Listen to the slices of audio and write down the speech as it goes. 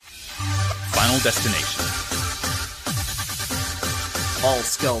Final Destination. All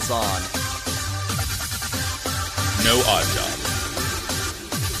skills on. No Odd Job.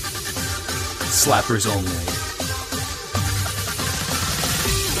 Slappers only.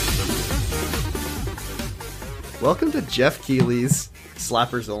 Welcome to Jeff Keighley's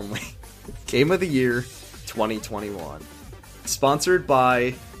Slappers Only Game of the Year 2021. Sponsored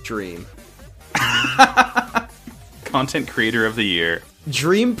by Dream. Content Creator of the Year.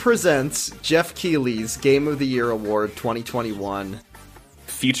 Dream presents Jeff Keighley's Game of the Year Award 2021.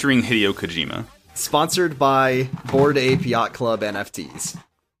 Featuring Hideo Kojima. Sponsored by Bored Ape Yacht Club NFTs.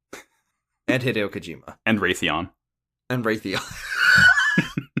 And Hideo Kojima. And Raytheon. And Raytheon.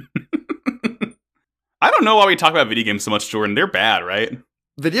 I don't know why we talk about video games so much, Jordan. They're bad, right?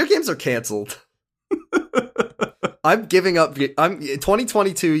 Video games are canceled. I'm giving up.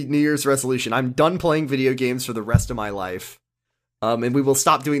 2022 New Year's resolution. I'm done playing video games for the rest of my life. And we will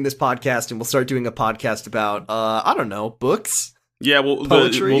stop doing this podcast and we'll start doing a podcast about, I don't know, books? Yeah,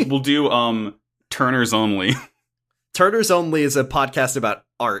 Poetry? we'll do Turner's Only. Turner's Only is a podcast about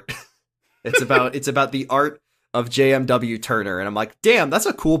art. It's about the art of JMW Turner. And I'm like, damn, that's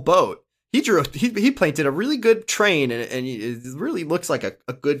a cool boat. He painted a really good train and it really looks like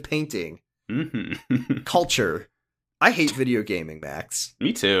a good painting. Mm-hmm. Culture. I hate video gaming, Max.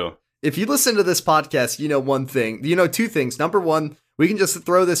 Me too. If you listen to this podcast, you know one thing. You know two things. Number one, we can just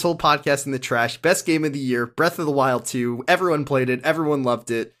throw this whole podcast in the trash. Best game of the year, Breath of the Wild 2. Everyone played it. Everyone loved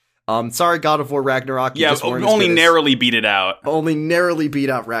it. Sorry, God of War Ragnarok. Yeah, only narrowly beat it out. Only narrowly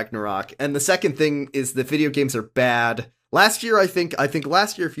beat out Ragnarok. And the second thing is the video games are bad. Last year, I think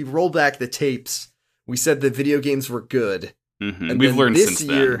last year, if you roll back the tapes, we said that video games were good. Mm-hmm. We've learned since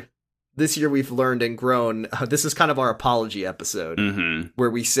then. This year we've learned and grown. This is kind of our apology episode, where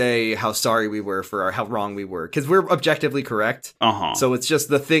we say how sorry we were for how wrong we were, because we're objectively correct. So it's just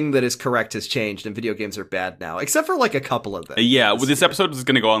the thing that is correct has changed, and video games are bad now, except for like a couple of them. Yeah, well, this episode is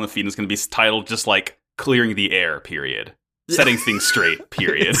going to go on the feed, and it's going to be titled just like "Clearing the Air," period. Setting things straight,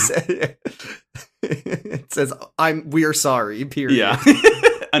 period. It says, we are sorry, period. Yeah.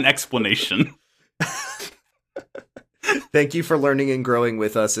 An explanation. Thank you for learning and growing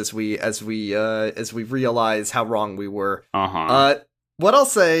with us as we realize how wrong we were. What I'll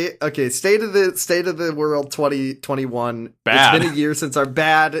say, okay, state of the world 2021. Bad. It's been a year since our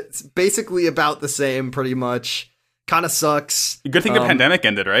bad. It's basically about the same, pretty much. Kind of sucks. Good thing the pandemic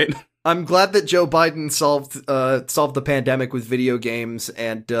ended, right? I'm glad that Joe Biden solved the pandemic with video games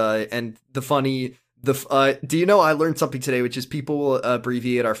and the funny. Do you know I learned something today, which is people will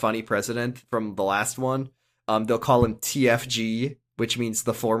abbreviate our funny president from the last one. They'll call him TFG, which means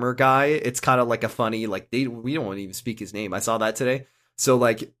the former guy. It's kind of like a funny, like we don't even speak his name. I saw that today. So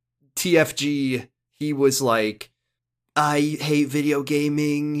like TFG, he was like, I hate video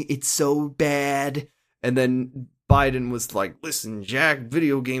gaming. It's so bad. And then Biden was like, listen, Jack,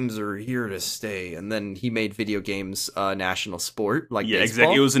 video games are here to stay. And then he made video games national sport. Like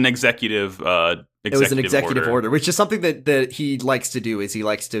baseball. It was an executive order, which is something that he likes to do. Is he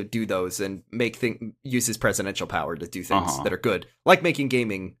likes to do those and use his presidential power to do things that are good, like making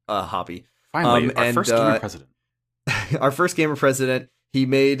gaming a hobby. Finally, our first gamer president. Our first gamer president. He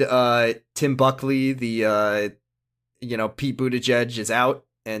made Tim Buckley the Pete Buttigieg is out.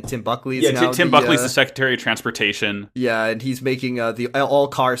 And Tim Buckley is now Tim Buckley's the Secretary of Transportation. Yeah, and he's making all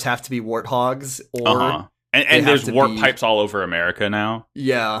cars have to be warthogs, or and there's warp pipes all over America now.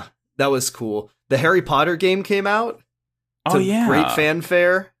 Yeah, that was cool. The Harry Potter game came out. Great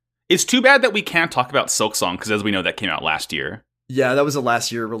fanfare. It's too bad that we can't talk about Silksong because, as we know, that came out last year. Yeah, that was a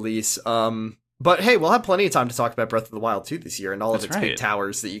last year release. But hey, we'll have plenty of time to talk about Breath of the Wild 2 this year and all of its big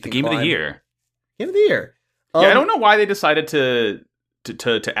towers that you can. Game of the year. Game of the year. I don't know why they decided to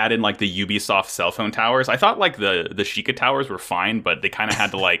add in like the Ubisoft cell phone towers. I thought like the Sheikah towers were fine, but they kind of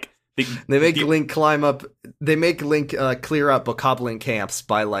had to like they make Link climb up. They make Link clear up bokoblin camps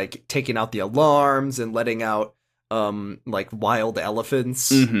by like taking out the alarms and letting out like wild elephants.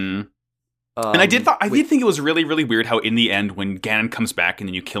 And I did think it was really, really weird how in the end when Ganon comes back and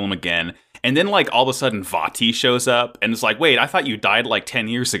then you kill him again, and then like all of a sudden Vati shows up and it's like, wait, I thought you died like 10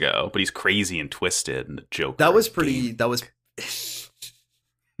 years ago, but he's crazy and twisted and the Joker. That was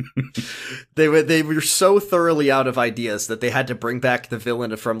they were so thoroughly out of ideas that they had to bring back the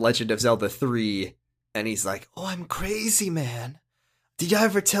villain from Legend of Zelda 3, and he's like, oh, I'm crazy, man. Did I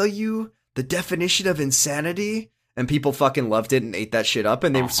ever tell you the definition of insanity? And people fucking loved it and ate that shit up,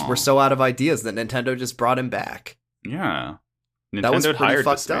 and they were so out of ideas that Nintendo just brought him back. Yeah. That was pretty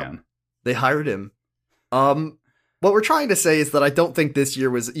fucked up. They hired him. What we're trying to say is that I don't think this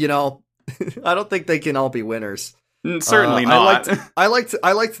year was, I don't think they can all be winners. Certainly not. I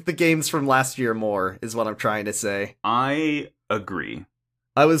liked the games from last year more, is what I'm trying to say. I agree.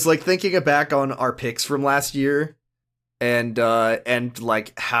 I was like thinking back on our picks from last year, and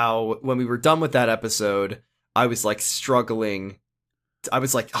like how when we were done with that episode, I was like struggling. I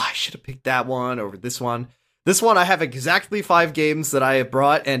was like, I should have picked that one over this one. This one, I have exactly 5 games that I have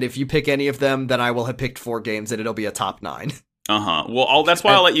brought, and if you pick any of them, then I will have picked 4 games, and it'll be a top 9. Well, that's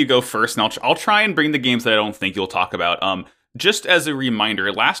why I'll let you go first, and I'll try and bring the games that I don't think you'll talk about. Just as a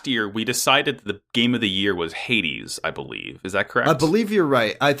reminder, last year we decided the game of the year was Hades, I believe. Is that correct? I believe you're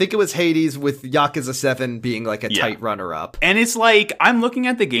right. I think it was Hades, with Yakuza 7 being like a tight runner-up. And it's like, I'm looking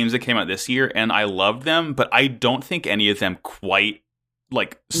at the games that came out this year, and I loved them, but I don't think any of them quite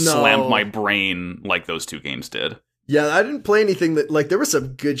slammed my brain like those 2 games did. Yeah, I didn't play anything that, like, there was some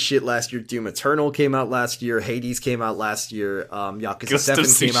good shit last year. Doom Eternal came out last year. Hades came out last year. Yakuza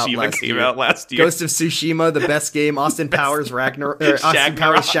 7 came out last year. Ghost of Tsushima, the best game. Austin Powers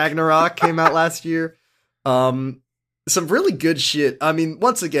Shagnarok came out last year. Some really good shit. I mean,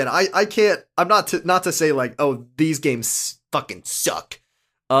 once again, I'm not to say like, oh, these games fucking suck.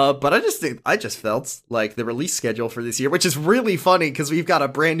 But I just felt like the release schedule for this year, which is really funny because we've got a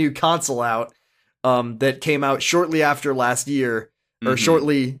brand new console out. That came out shortly after last year, or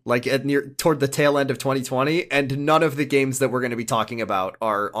shortly, like toward the tail end of 2020, and none of the games that we're going to be talking about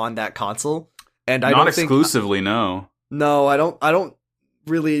are on that console. And not exclusively, no. No, I don't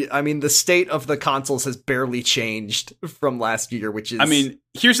really. I mean, the state of the consoles has barely changed from last year, which is, I mean,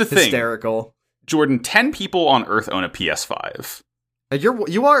 here's the hysterical. Jordan, 10 people on Earth own a PS5. Are you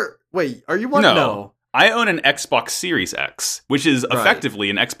one? No. I own an Xbox Series X, which is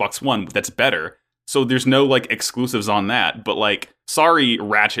effectively an Xbox One that's better. So there's no, like, exclusives on that. But, like, sorry,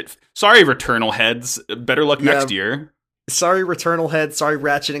 Returnal heads. Better luck next year. Sorry, Returnal heads. Sorry,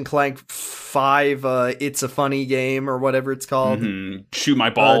 Ratchet & Clank 5. It's a funny game, or whatever it's called. Shoot my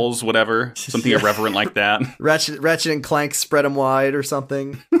balls, whatever. Something irreverent like that. Ratchet & Clank Spread 'em Wide or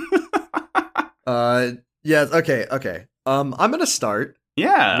something. Yeah, okay. I'm gonna start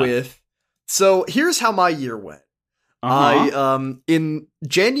with... So, here's how my year went. In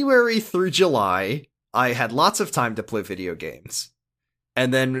January through July, I had lots of time to play video games.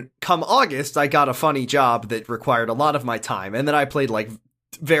 And then come August, I got a funny job that required a lot of my time, and then I played like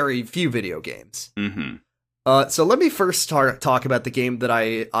very few video games. So let me first talk about the game that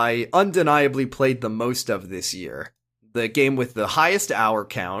I undeniably played the most of this year. The game with the highest hour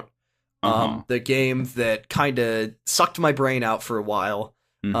count. The game that kind of sucked my brain out for a while.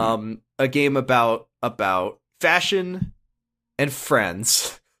 A game about fashion and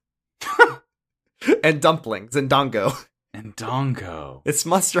friends and dumplings and Dongo. It's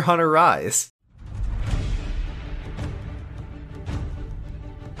Monster Hunter Rise.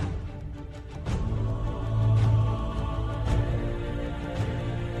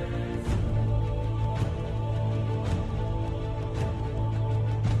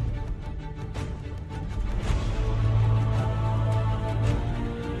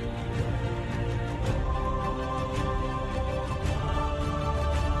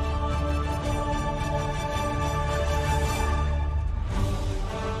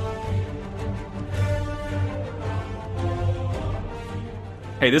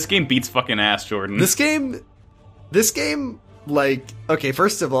 Hey, this game beats fucking ass, Jordan. This game, like, okay,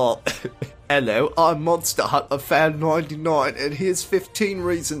 first of all, hello, I'm Monster Hunter Fan 99, and here's 15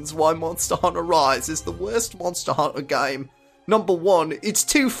 reasons why Monster Hunter Rise is the worst Monster Hunter game. Number 1, it's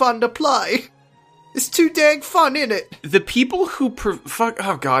too fun to play. It's too dang fun, innit? The people who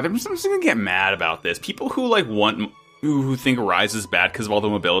oh god, I'm just gonna get mad about this. People who like who think Rise is bad because of all the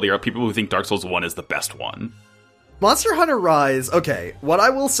mobility are people who think Dark Souls 1 is the best one. Monster Hunter Rise, okay, what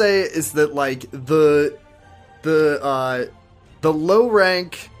I will say is that, like, the low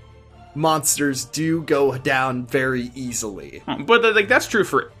rank monsters do go down very easily. But, like, that's true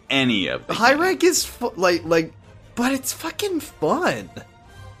for any of them. High rank is, but it's fucking fun.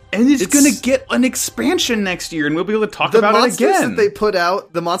 And it's gonna get an expansion next year, and we'll be able to talk about it again.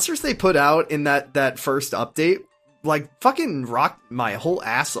 The monsters they put out in that first update, like, fucking rocked my whole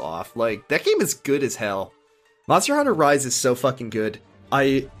ass off. Like, that game is good as hell. Monster Hunter Rise is so fucking good.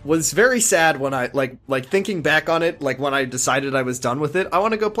 I was very sad when I, like thinking back on it, like when I decided I was done with it, I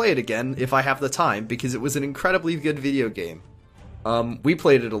want to go play it again if I have the time, because it was an incredibly good video game. We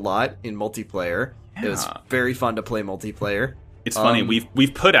played it a lot in multiplayer. Yeah. It was very fun to play multiplayer. It's funny,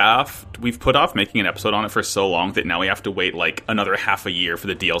 we've put off making an episode on it for so long that now we have to wait like another half a year for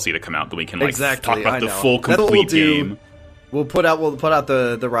the DLC to come out that we can like talk about the full complete game. We'll put out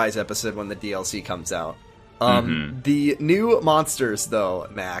the Rise episode when the DLC comes out. The new monsters, though,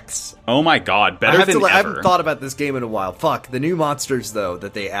 Max. Oh my god, better than ever. I haven't thought about this game in a while. Fuck, the new monsters, though,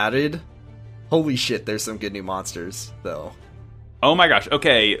 that they added. Holy shit, there's some good new monsters, though. Oh my gosh,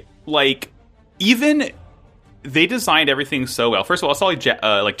 okay, like, even... They designed everything so well. First of all, it's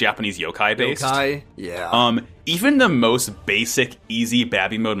all like Japanese yokai based. Yokai, yeah. Even the most basic, easy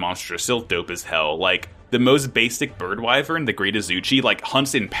Babby mode monster is still dope as hell. Like, the most basic bird wyvern, the Great Azuchi, like,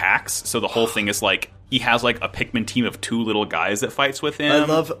 hunts in packs, so the whole thing is like, he has like a Pikmin team of 2 little guys that fights with him. I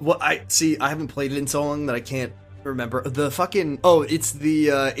love I haven't played it in so long that I can't remember. The fucking it's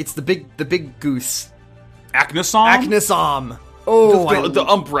the big goose. Aknosom? Oh, the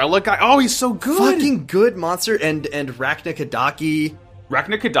umbrella guy. Oh, he's so good. Fucking good monster. And Rachna Kadaki.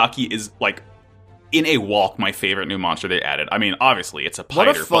 Rachna Kadaki is, like, in a walk, my favorite new monster they added. I mean, obviously, it's a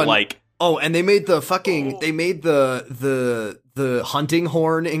piter, but, like... Oh, and they made they made the hunting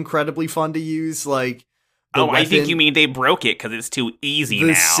horn incredibly fun to use, like... I think you mean they broke it, because it's too easy now.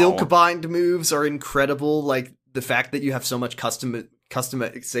 The Silkbind moves are incredible, like, the fact that you have so much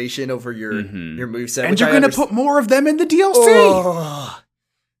customization over your moveset. And you're going to put more of them in the DLC! Oh,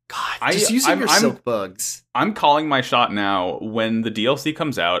 God, just using your silk bugs. I'm calling my shot now. When the DLC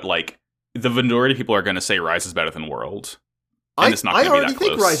comes out, like, the majority of people are going to say Rise is better than World. And it's not going to be that close. I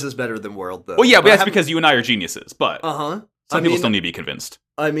already think Rise is better than World, though. Well, yeah, but that's because you and I are geniuses, but some people still need to be convinced.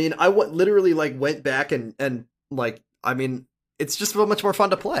 I mean, I literally, like, went back and, like, I mean, it's just so much more fun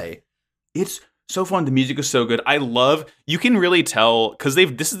to play. It's so fun. The music is so good. You can really tell, because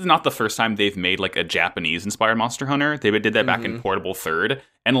this is not the first time they've made, like, a Japanese-inspired Monster Hunter. They did that back in Portable Third,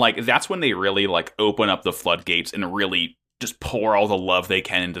 and, like, that's when they really, like, open up the floodgates and really just pour all the love they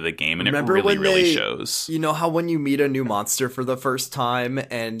can into the game, and remember it really shows. You know how when you meet a new monster for the first time,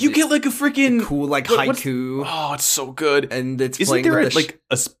 and you get, like, a freaking... cool, like, haiku. Oh, it's so good. And it's Isn't there, like,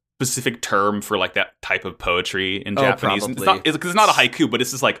 a specific term for, like, that type of poetry in Japanese? Probably. Because it's not a haiku, but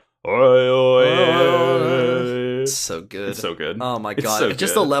it's just like... It's so good. It's so good. Oh my god.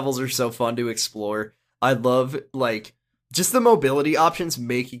 Just the levels are so fun to explore. I love, like, just the mobility options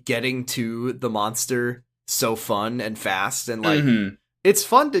make getting to the monster so fun and fast. And, like, it's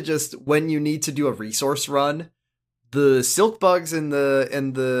fun to just, when you need to do a resource run, the silk bugs and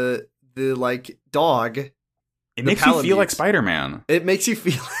the like, dog. It makes you feel like Spider-Man. It makes you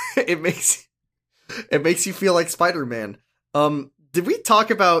feel, it makes you feel like Spider-Man. Did we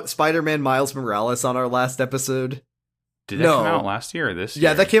talk about Spider-Man Miles Morales on our last episode? Did that come out last year or this year?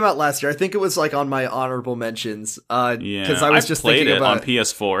 Yeah, that came out last year. I think it was, like, on my honorable mentions. Because I was just played thinking it about on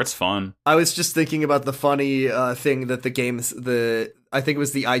PS4. It's fun. I was just thinking about the funny thing that I think it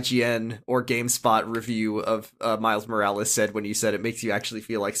was the IGN or GameSpot review of Miles Morales said when you said it makes you actually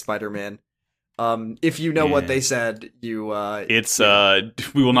feel like Spider-Man. If you know what they said, you... It's,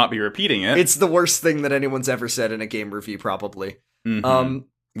 we will not be repeating it. It's the worst thing that anyone's ever said in a game review, probably.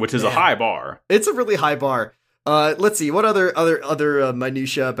 Which is a high bar. It's a really high bar. Let's see, what other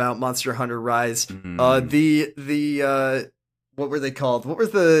minutia about Monster Hunter Rise? What were they called? What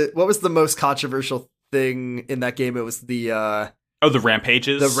was the most controversial thing in that game? It was the the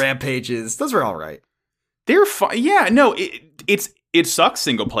rampages. The rampages. Those were all right. They're fun. Yeah, no, it sucks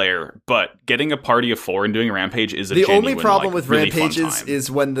single player, but getting a party of 4 and doing a rampage is the only problem with really rampages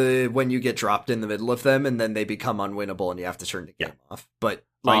is when you get dropped in the middle of them and then they become unwinnable and you have to turn the game off. But,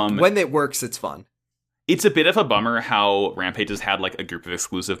 like, when it works, it's fun. It's a bit of a bummer how rampages had, like, a group of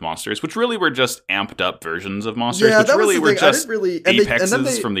exclusive monsters, which really were just amped up versions of monsters, which really were just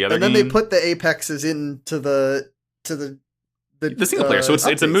apexes from the other game. And then they put the apexes into the single player, so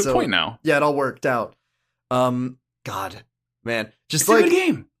it's a moot point now. Yeah, it all worked out. God, man, just it's a good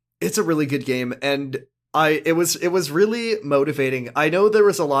game. It's a really good game, and it was really motivating. I know there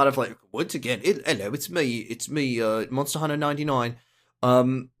was a lot of, like, once again, hello, it's me, Monster Hunter 99,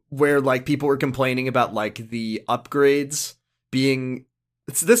 where, like, people were complaining about, like, the upgrades being.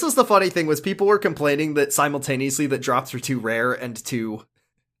 This was the funny thing, was people were complaining that simultaneously that drops were too rare and too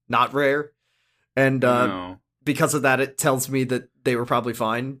not rare, and because of that, it tells me that they were probably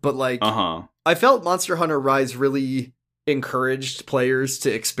fine. But, like, I felt Monster Hunter Rise really encouraged players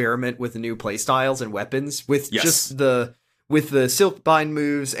to experiment with new playstyles and weapons with just the Silkbind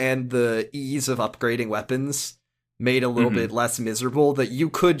moves and the ease of upgrading weapons made a little bit less miserable, that you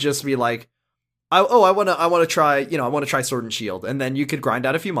could just be like, I want to try Sword and Shield, and then you could grind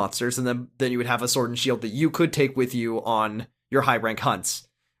out a few monsters, and then you would have a Sword and Shield that you could take with you on your high rank hunts,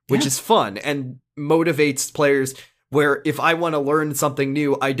 which is fun and motivates players, where if I want to learn something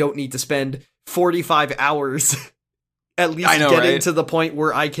new, I don't need to spend 45 hours at least getting to the point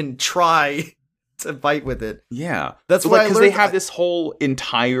where I can try to fight with it. Yeah. That's why because they have this whole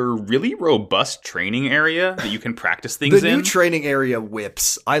entire really robust training area that you can practice things in. The new training area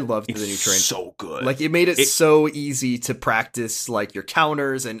whips. I loved the new training. So good. Like, it made it so easy to practice like your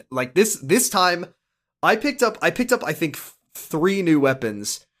counters, and like this time I picked up I think 3 new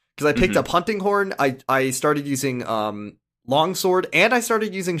weapons, because I picked up Hunting Horn, I started using Longsword, and I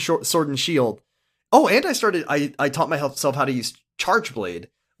started using Sword and Shield. Oh, and I taught myself how to use Charge Blade.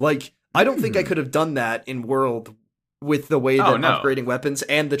 Like, I don't think I could have done that in World with the way that upgrading weapons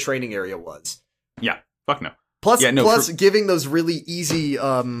and the training area was. Yeah, fuck no. Plus giving those really easy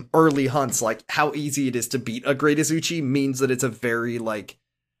early hunts, like how easy it is to beat a Great Izuchi, means that it's a very like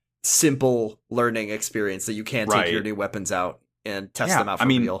simple learning experience that you can take your new weapons out and test them out for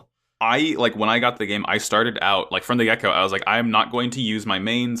real. I, like, when I got the game, I started out, like, from the get-go, I was like, I am not going to use my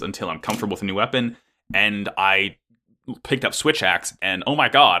mains until I'm comfortable with a new weapon, and I picked up Switch Axe, and oh my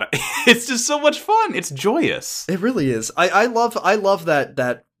god, it's just so much fun. It's joyous. It really is. I love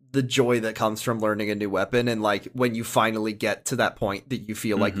that the joy that comes from learning a new weapon, and like when you finally get to that point that you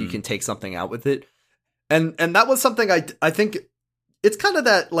feel like you can take something out with it. And that was something I think it's kind of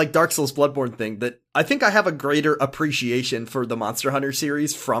that like Dark Souls Bloodborne thing that I think I have a greater appreciation for the Monster Hunter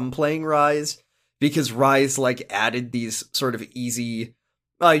series from playing Rise, because Rise like added these sort of easy,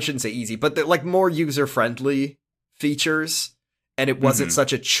 well, I shouldn't say easy, but like more user-friendly features, and it wasn't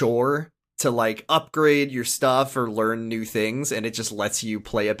such a chore to like upgrade your stuff or learn new things, and it just lets you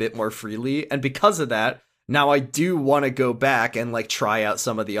play a bit more freely. And because of that, now I do want to go back and like try out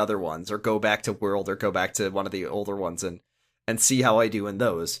some of the other ones, or go back to World, or go back to one of the older ones and see how I do in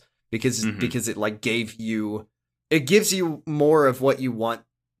those, because it like gives you more of what you want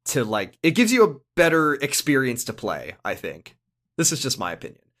to like. It gives you a better experience to play, I think. This is just my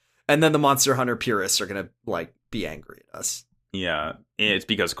opinion. And then the Monster Hunter purists are gonna like be angry at us. Yeah, it's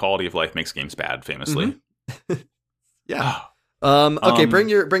because quality of life makes games bad, famously. Yeah. Okay, bring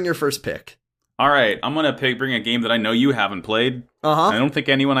your first pick. All right, I'm gonna bring a game that I know you haven't played. I don't think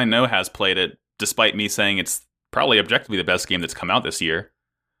anyone I know has played it, despite me saying it's probably objectively the best game that's come out this year.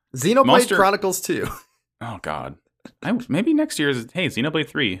 Xenoblade Chronicles 2. Oh god, maybe next year is Xenoblade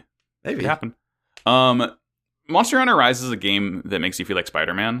 3. Maybe could happen. Monster Hunter Rise is a game that makes you feel like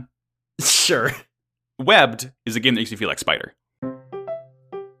Spider-Man. Sure. Webbed is a game that makes you feel like Spider.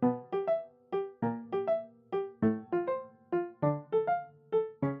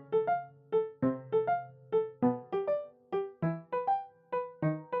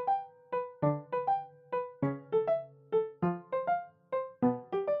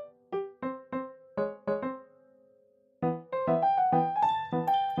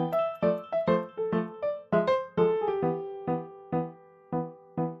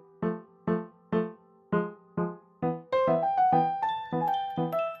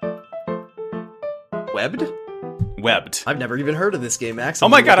 Webbed. I've never even heard of this game, Max. Oh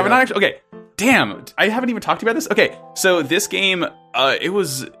my god, I'm not actually... Okay, damn, I haven't even talked to you about this? Okay, so this game,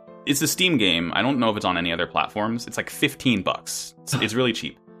 it's a Steam game. I don't know if it's on any other platforms. It's like $15. It's really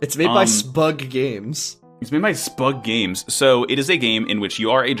cheap. It's made by Spug Games. It's made by Spug Games. So it is a game in which you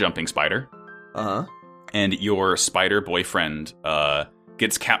are a jumping spider. And your spider boyfriend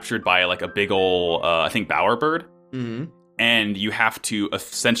gets captured by like a big ol', I think, bowerbird. And you have to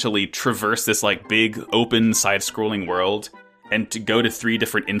essentially traverse this like big open side-scrolling world, and to go to 3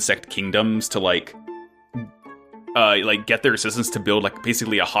 different insect kingdoms to like get their assistance to build like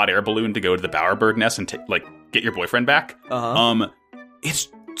basically a hot air balloon to go to the bowerbird nest and like get your boyfriend back. It's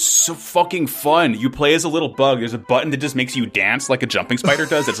so fucking fun. You play as a little bug. There's a button that just makes you dance like a jumping spider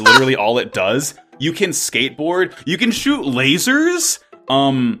does. That's literally all it does. You can skateboard. You can shoot lasers.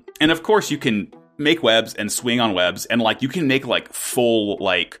 And of course you can make webs and swing on webs, and like you can make like full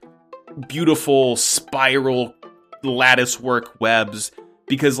like beautiful spiral lattice work webs,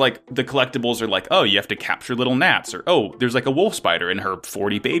 because like the collectibles are like, oh, you have to capture little gnats, or oh, there's like a wolf spider and her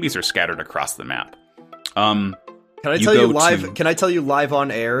 40 babies are scattered across the map. Can I tell you live? Can I tell you live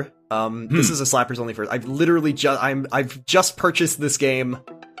on air? This is a Slappers Only first. I've just purchased this game.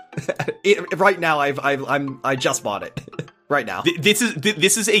 Right now, I just bought it. Right now. This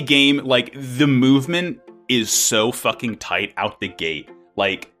is a game, like, the movement is so fucking tight out the gate.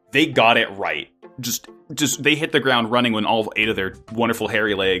 Like, they got it right. Just they hit the ground running when all 8 of their wonderful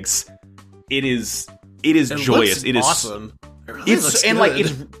hairy legs. It is joyous. It is awesome.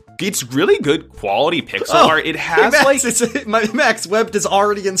 It's really good quality pixel art. It has Max, Webbed is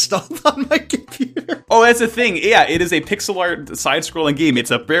already installed on my computer. Oh, that's the thing. Yeah, it is a pixel art side-scrolling game.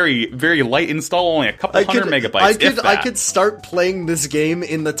 It's a very, very light install, only a couple hundred megabytes. I could start playing this game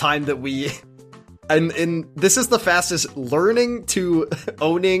in the time that we And this is the fastest learning to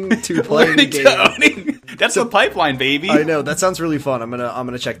owning to playing Learning game. to owning. That's the pipeline, baby. I know, that sounds really fun. I'm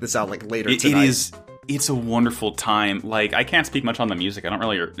gonna check this out like later tonight. It's a wonderful time. Like, I can't speak much on the music. I don't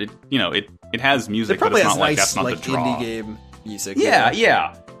really, it has music, It probably but it's has not like nice that's not like the draw. indie game music.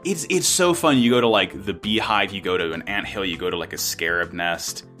 Yeah. It's so fun. You go to like the beehive, you go to an anthill, you go to like a scarab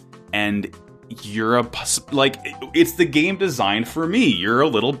nest, and you're it's the game designed for me. You're a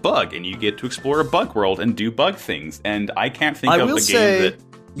little bug, and you get to explore a bug world and do bug things. And I can't think of a game that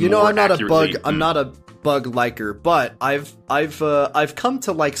I'm not a bug. I'm not a bug liker, but I've come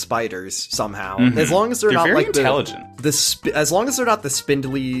to like spiders somehow. Mm-hmm. As long as they're not very like intelligent. As long as they're not the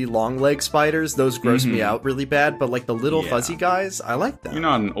spindly long leg spiders, those gross me out really bad. But like the little fuzzy guys, I like them. You're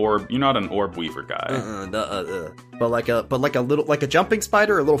not an orb weaver guy. But like a jumping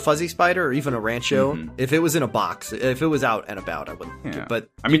spider, a little fuzzy spider, or even a rancho. Mm-hmm. If it was in a box, if it was out and about, I wouldn't. Yeah. But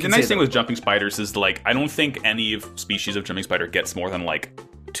I mean, the nice thing with jumping spiders is like I don't think any species of jumping spider gets more than like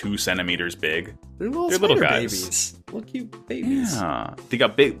 2 centimeters big. They're little guys. Babies. Little cute babies. Yeah. They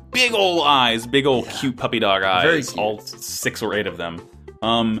got big old eyes, big old cute puppy dog eyes. Very cute. All 6 or 8 of them.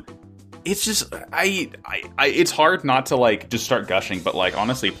 It's just it's hard not to like just start gushing, but like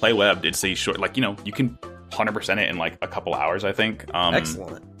honestly, Play Webbed, it's a short, like, you can 100% it in like a couple hours, I think.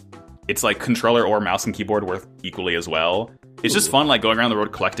 Excellent. It's like controller or mouse and keyboard worth equally as well. It's just fun, like going around the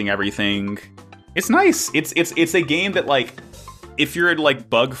road collecting everything. It's nice. It's a game that like, if you're like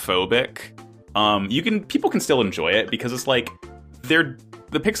bug phobic, people can still enjoy it because it's like the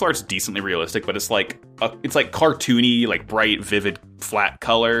pixel art's decently realistic, but it's like cartoony, like bright, vivid, flat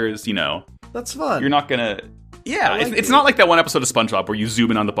colors. That's fun. You're not gonna. Yeah, like it's not like that one episode of SpongeBob where you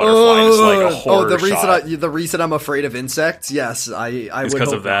zoom in on the butterfly and it's like a horror shot. The reason I'm afraid of insects, yes, I It's would because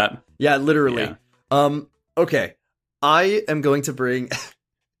hope of that. not. Yeah, literally. Yeah. Okay, I am going to bring.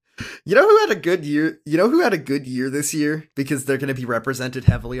 You know who had a good year? You know who had a good year this year because they're going to be represented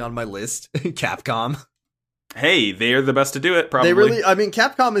heavily on my list? Capcom. Hey, they're the best to do it. Probably. They really. I mean,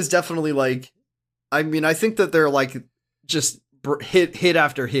 Capcom is definitely like. I mean, I think that they're like just hit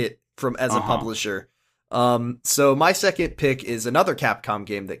after hit from as a publisher. So my second pick is another Capcom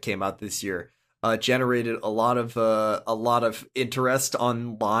game that came out this year. Generated a lot of interest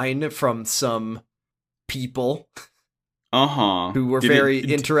online from some people. Who were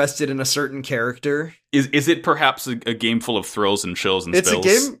interested in a certain character. Is it perhaps a game full of thrills and chills and spills?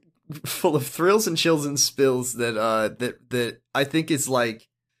 It's a game full of thrills and chills and spills that I think is like,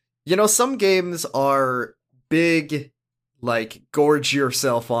 some games are big, like gorge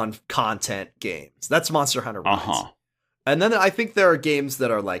yourself on content games. That's Monster Hunter Rise. And then I think there are games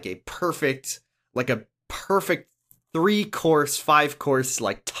that are like a perfect 3-course, 5-course,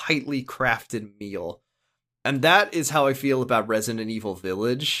 like tightly crafted meal. And that is how I feel about Resident Evil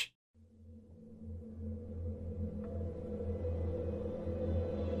Village.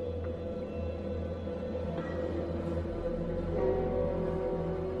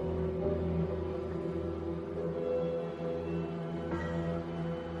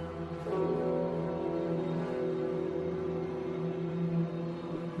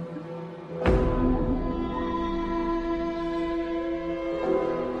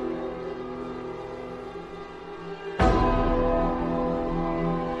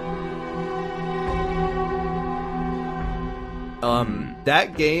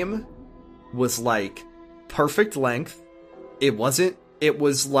 That game was like perfect length. It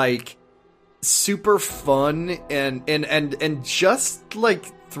was like super fun and just like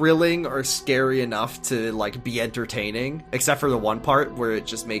thrilling or scary enough to like be entertaining, except for the one part where it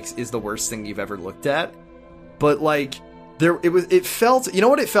just is the worst thing you've ever looked at. But like it felt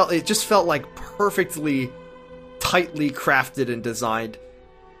just felt like perfectly tightly crafted and designed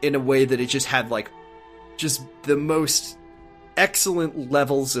in a way that it just had like just the most excellent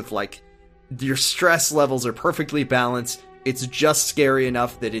levels of like your stress levels are perfectly balanced. It's just scary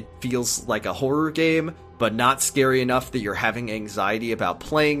enough that it feels like a horror game, but not scary enough that you're having anxiety about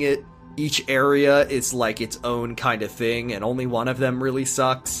playing it. Each area is like its own kind of thing, and only one of them really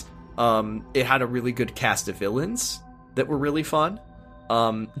sucks. It had a really good cast of villains that were really fun.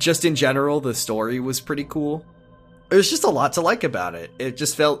 Just in general, the story was pretty cool. There's just a lot to like about it.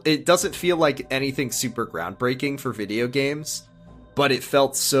 It doesn't feel like anything super groundbreaking for video games, but it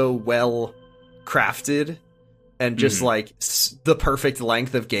felt so well crafted and just like the perfect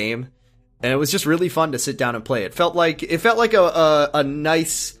length of game. And it was just really fun to sit down and play. It felt like a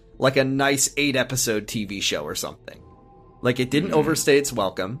nice 8-episode TV show or something. Like it didn't overstay its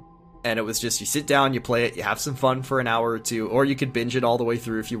welcome. And it was just, you sit down, you play it, you have some fun for an hour or two, or you could binge it all the way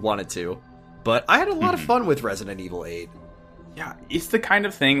through if you wanted to. But I had a lot of fun with Resident Evil 8. Yeah, it's the kind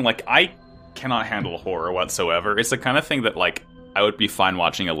of thing, like, cannot handle horror whatsoever. It's the kind of thing that, like, I would be fine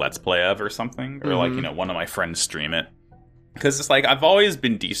watching a Let's Play of or something, or like, you know, one of my friends stream it. Because it's like, I've always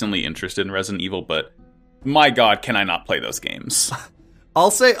been decently interested in Resident Evil, but my god, can I not play those games?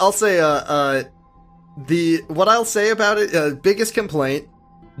 I'll say, what I'll say about it, biggest complaint,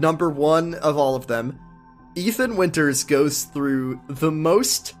 number one of all of them, Ethan Winters goes through the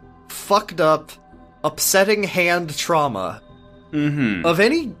most fucked up, upsetting hand trauma of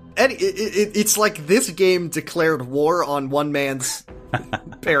any it's like this game declared war on one man's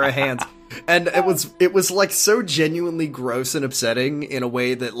pair of hands. And it was like so genuinely gross and upsetting in a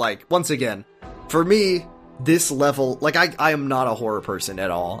way that, like, once again, for me, this level, like, I am not a horror person at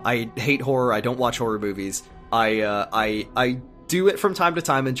all. I hate horror. I don't watch horror movies. I do it from time to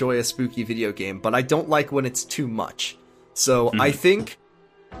time, enjoy a spooky video game, but I don't like when it's too much. So I think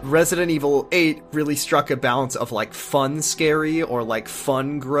Resident Evil 8 really struck a balance of, like, fun scary or, like,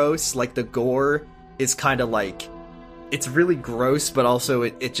 fun gross. Like, the gore is kind of like, it's really gross, but also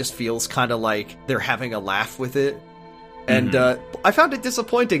it just feels kind of like they're having a laugh with it. And I found it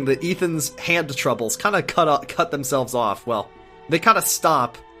disappointing that Ethan's hand troubles kind of cut themselves off. Well, they kind of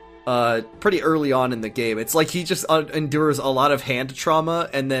stop pretty early on in the game. It's like he just endures a lot of hand trauma,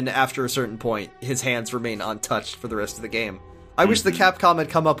 and then after a certain point, his hands remain untouched for the rest of the game. I wish the Capcom had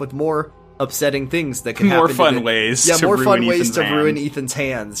come up with more upsetting things that could happen. More fun ways to ruin Ethan's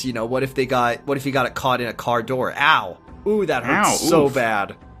hands. You know, what if he got it caught in a car door? Ow! Ooh, that hurts so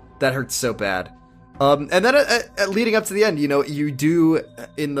bad. That hurts so bad. And then leading up to the end, you know, you do,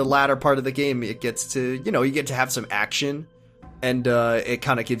 in the latter part of the game, it gets to, you know, you get to have some action, and it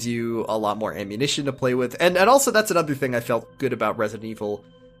kind of gives you a lot more ammunition to play with. And also, that's another thing I felt good about Resident Evil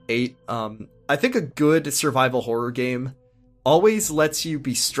 8. I think a good survival horror game always lets you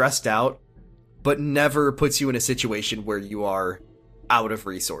be stressed out, but never puts you in a situation where you are out of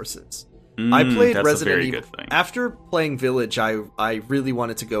resources. I played Resident Evil. After playing Village, I really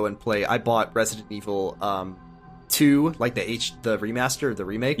wanted to go and play. I bought Resident Evil 2, like the remaster, the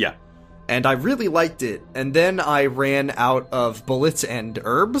remake. Yeah. And I really liked it. And then I ran out of bullets and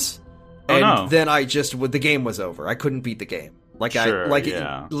herbs. And then the game was over. I couldn't beat the game. Like,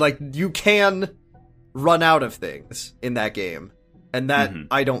 you can run out of things in that game. And that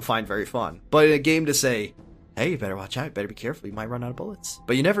I don't find very fun. But in a game to say, hey, you better watch out, you better be careful, you might run out of bullets.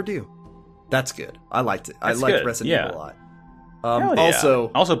 But you never do. That's good. I liked it. I liked Resident Evil a lot.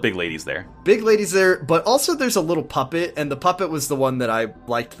 Also big ladies there. Big ladies there, but also there's a little puppet, and the puppet was the one that I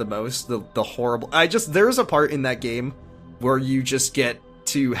liked the most. The horrible. There's a part in that game where you just get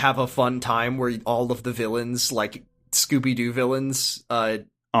to have a fun time where all of the villains, like Scooby-Doo villains,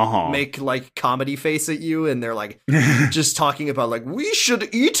 make like comedy face at you, and they're like just talking about like, we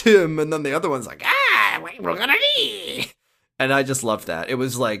should eat him, and then the other one's like, we're gonna eat. And I just loved that. It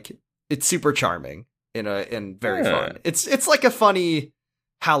was like, it's super charming and very fun. It's like a funny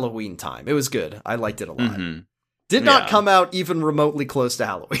Halloween time. It was good. I liked it a lot. Did not come out even remotely close to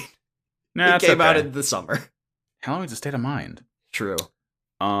Halloween. It came out in the summer. Halloween's a state of mind. True.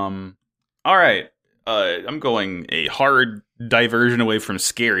 All right. I'm going a hard diversion away from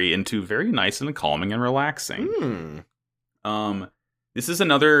scary into very nice and calming and relaxing. This is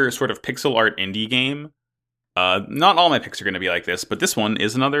another sort of pixel art indie game. Not all my picks are going to be like this, but this one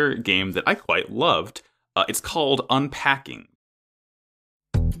is another game that I quite loved. It's called Unpacking.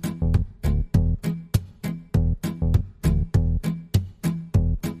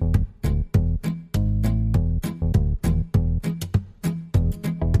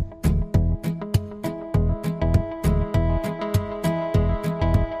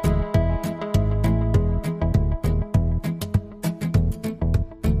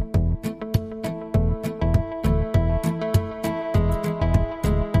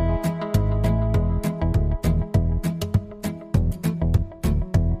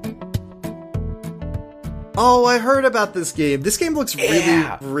 Oh, I heard about this game. This game looks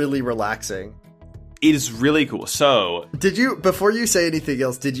really relaxing. It is really cool. So, before you say anything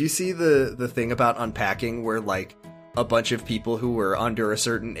else, did you see the thing about Unpacking where, like, a bunch of people who were under a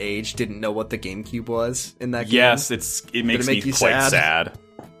certain age didn't know what the GameCube was in that game? Yes, it makes me quite sad.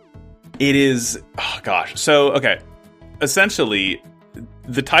 It is, oh gosh. So, okay. Essentially,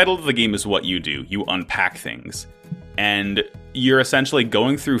 the title of the game is what you do. You unpack things. And you're essentially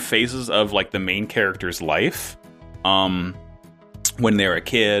going through phases of, like, the main character's life. When they're a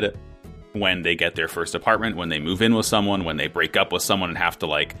kid, when they get their first apartment, when they move in with someone, when they break up with someone and have to,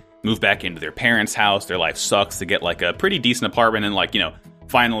 like, move back into their parents' house, their life sucks, they get, like, a pretty decent apartment, and, like, you know,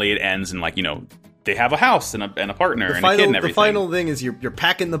 finally it ends and, like, you know, they have a house and a partner and a kid and everything. The final thing is you're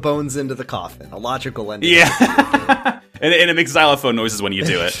packing the bones into the coffin. A logical ending. Yeah. and it makes xylophone noises when you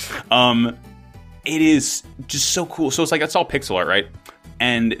do it. It is just so cool. So it's like, it's all pixel art, right?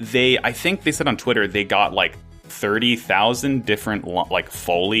 And I think they said on Twitter they got like 30,000 different like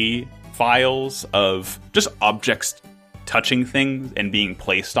Foley files of just objects touching things and being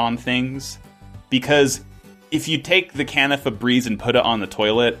placed on things. Because if you take the can of Febreze and put it on the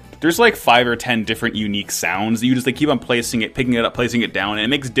toilet, there's like 5 or 10 different unique sounds. You just like keep on placing it, picking it up, placing it down, and it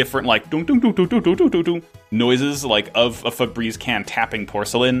makes different like dun, dun, dun, dun, dun, dun, dun, dun, noises like of a Febreze can tapping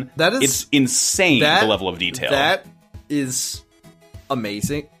porcelain. It's insane, the level of detail. That is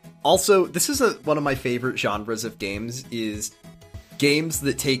amazing. Also, this is one of my favorite genres of games, is games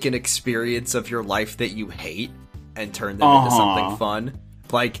that take an experience of your life that you hate and turn them into something fun.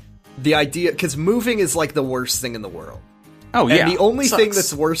 Like, the idea, because moving is like the worst thing in the world. Oh, yeah. And the only thing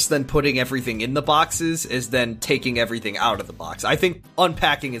that's worse than putting everything in the boxes is then taking everything out of the box. I think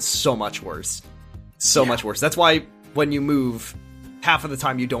unpacking is so much worse. So much worse. That's why when you move, half of the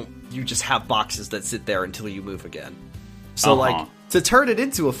time you just have boxes that sit there until you move again. So like, to turn it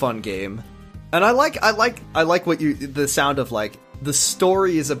into a fun game, and I like what the sound of like, the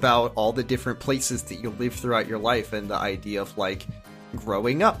story is about all the different places that you live throughout your life, and the idea of like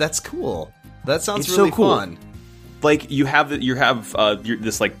growing up. That's cool. That sounds really so cool. Fun. Like, you have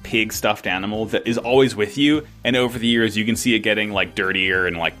this like pig stuffed animal that is always with you, and over the years you can see it getting like dirtier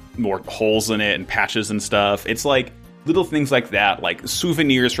and like more holes in it and patches and stuff. It's like little things like that, like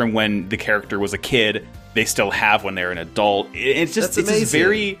souvenirs from when the character was a kid, they still have when they're an adult. It's just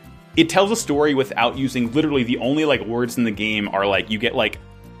it tells a story without using, literally the only like words in the game are like, you get like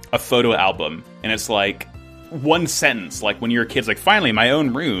a photo album and it's like one sentence, like when you're a kid, it's like, finally my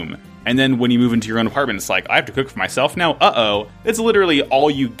own room. And then when you move into your own apartment, it's like, I have to cook for myself now? Uh-oh. It's literally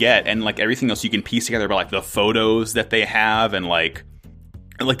all you get, and like everything else you can piece together about like the photos that they have, and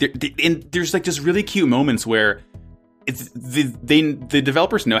there's like just really cute moments where the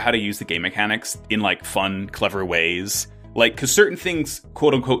developers know how to use the game mechanics in like fun, clever ways. Like, because certain things,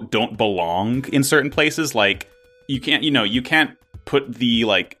 quote unquote, don't belong in certain places. Like, you can't put the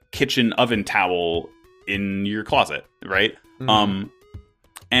like kitchen oven towel in your closet, right? Mm-hmm.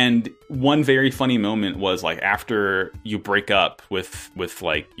 And one very funny moment was like, after you break up with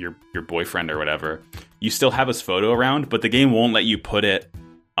like your boyfriend or whatever, you still have his photo around, but the game won't let you put it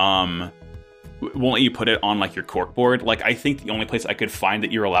on like your corkboard. Like, I think the only place I could find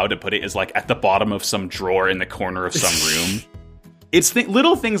that you're allowed to put it is like at the bottom of some drawer in the corner of some room. It's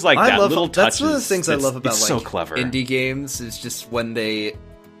little things like that. Little touches. That's one of the things I love about like so clever indie games, is just when they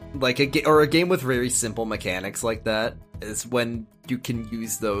like a game with very simple mechanics like that, is when you can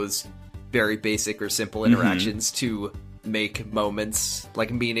use those very basic or simple interactions to make moments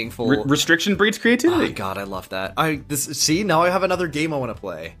like meaningful. Restriction breeds creativity. Oh god, I love that. Now I have another game I want to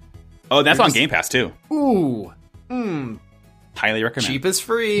play. Oh, that's on Game Pass too. Ooh. Highly recommend. Cheap is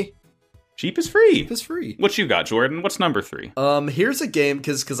free. Cheap is free. Cheap is free. What you got, Jordan? What's number 3? Here's a game,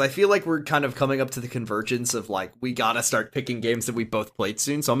 because I feel like we're kind of coming up to the convergence of like, we gotta start picking games that we both played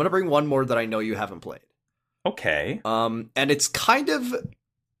soon. So I'm gonna bring one more that I know you haven't played. Okay. And it's kind of,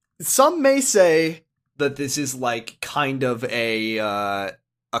 some may say that this is like kind of a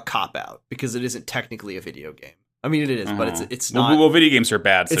cop-out, because it isn't technically a video game. I mean, it is, but it's not. Well, video games are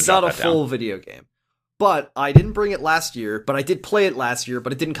bad, so it's not a full video game. But I didn't bring it last year, but I did play it last year,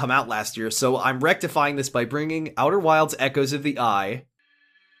 but it didn't come out last year, so I'm rectifying this by bringing Outer Wilds Echoes of the Eye.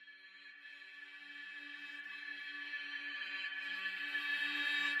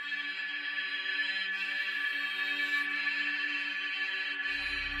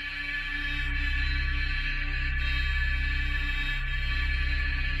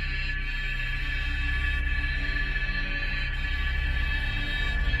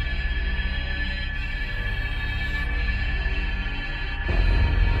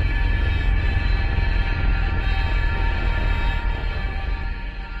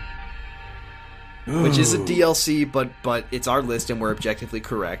 Which is a DLC, but it's our list and we're objectively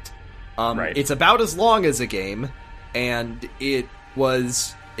correct. Right. It's about as long as a game, and it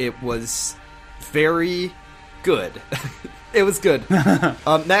was very good. It was good.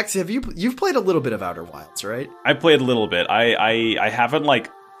 Max, you've played a little bit of Outer Wilds, right? I played a little bit. I haven't like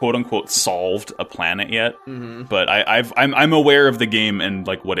quote unquote solved a planet yet, but I'm aware of the game and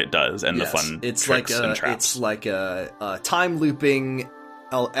like what it does and the fun tricks and traps. It's like a time looping.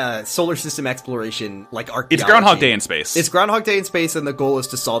 Solar system exploration, like archaeology. It's Groundhog Day in space. It's Groundhog Day in space, and the goal is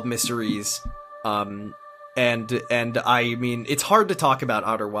to solve mysteries. And I mean, it's hard to talk about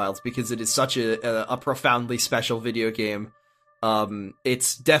Outer Wilds because it is such a profoundly special video game.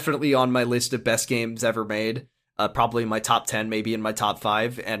 It's definitely on my list of best games ever made. Probably in my top 10, maybe in my top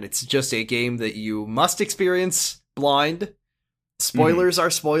 5. And it's just a game that you must experience blind. Spoilers are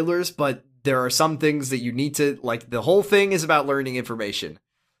spoilers, but there are some things that you need to, like, the whole thing is about learning information.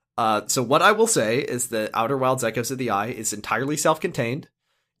 So what I will say is that Outer Wilds Echoes of the Eye is entirely self-contained.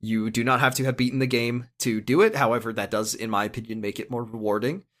 You do not have to have beaten the game to do it. However, that does, in my opinion, make it more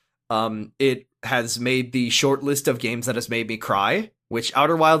rewarding. It has made the short list of games that has made me cry, which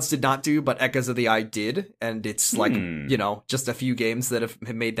Outer Wilds did not do, but Echoes of the Eye did. And it's like, you know, just a few games that have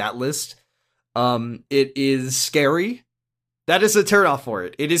made that list. It is scary. That is a turnoff for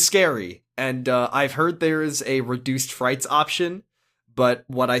it. It is scary. And I've heard there is a reduced frights option, but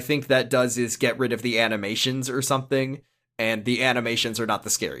what I think that does is get rid of the animations or something, and the animations are not the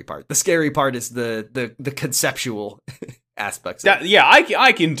scary part. The scary part is the conceptual aspects of it. Yeah,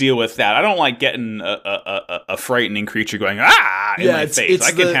 I can deal with that. I don't like getting a frightening creature going, ah, in my face.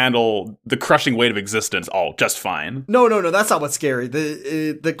 I can handle the crushing weight of existence just fine. No, that's not what's scary.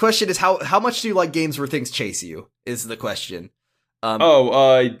 The question is, how much do you like games where things chase you, is the question.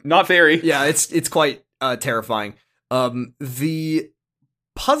 Not very. Yeah, it's quite terrifying. The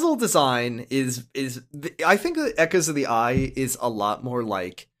puzzle design is I think that Echoes of the Eye is a lot more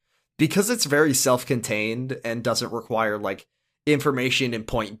like, because it's very self-contained and doesn't require like information in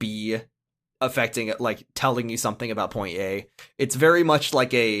point B affecting it, like telling you something about point A. It's very much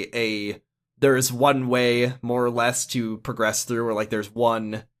like a there's one way more or less to progress through, or like there's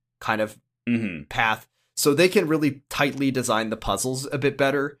one kind of path. So they can really tightly design the puzzles a bit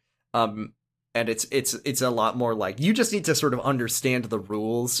better. And it's a lot more like, you just need to sort of understand the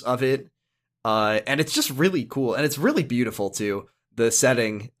rules of it. And it's just really cool. And it's really beautiful too. The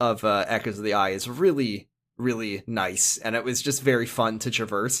setting of Echoes of the Eye is really, really nice. And it was just very fun to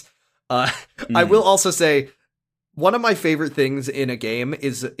traverse. I will also say, one of my favorite things in a game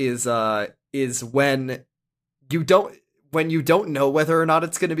is when you don't know whether or not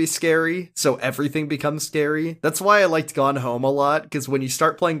it's going to be scary, so everything becomes scary. That's why I liked Gone Home a lot, because when you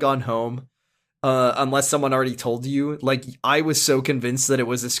start playing Gone Home, unless someone already told you, like, I was so convinced that it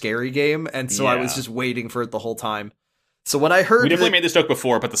was a scary game, and so I was just waiting for it the whole time. So when I heard, we definitely made this joke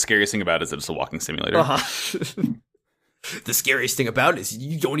before, but the scariest thing about it is that it's a walking simulator. The scariest thing about it is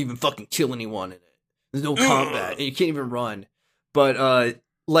you don't even fucking kill anyone in it. There's no combat, and you can't even run. But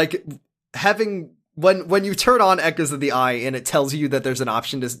like having when you turn on Echoes of the Eye and it tells you that there's an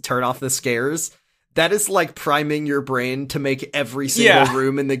option to turn off the scares, that is like priming your brain to make every single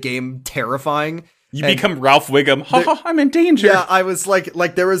room in the game terrifying. You become Ralph Wiggum. I'm in danger. Yeah, I was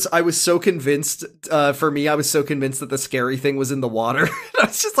I was so convinced, for me, I was so convinced that the scary thing was in the water. I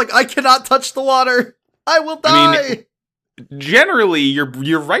was just like, I cannot touch the water. I will die. I mean, generally,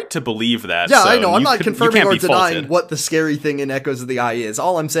 you're right to believe that. Yeah, so I know. I'm not confirming or denying what the scary thing in Echoes of the Eye is.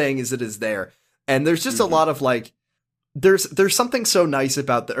 All I'm saying is it is there. And there's just a lot of like, there's something so nice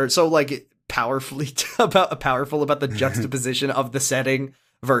about powerful about the juxtaposition of the setting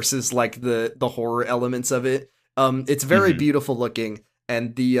versus like the horror elements of it. It's very beautiful looking,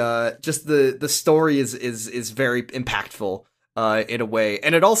 and the story is very impactful in a way.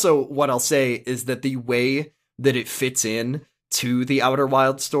 And it also, what I'll say is that the way that it fits in to the Outer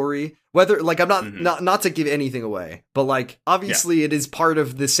Wilds story, whether like, I'm not to give anything away, but like obviously it is part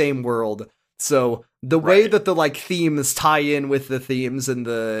of the same world. So the way that the like themes tie in with the themes and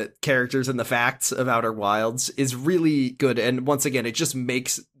the characters and the facts of Outer Wilds is really good. And once again, it just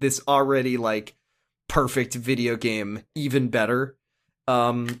makes this already like perfect video game even better.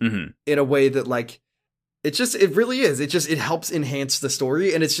 In a way that like, it really is. It helps enhance the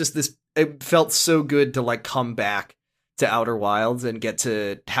story. And it's just it felt so good to like come back to Outer Wilds and get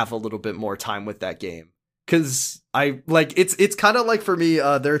to have a little bit more time with that game. 'Cause it's kind of like, for me,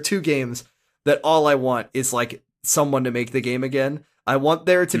 there are two games that all I want is like someone to make the game again. I want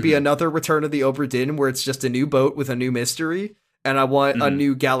there to be another Return of the Obra Dinn where it's just a new boat with a new mystery, and I want a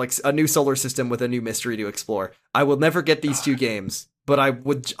new galaxy, a new solar system with a new mystery to explore. I will never get these two games, but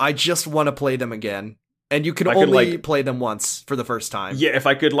I just want to play them again. And you can only play them once for the first time. Yeah, if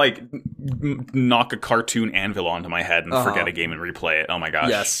I could like knock a cartoon anvil onto my head and forget a game and replay it. Oh my gosh.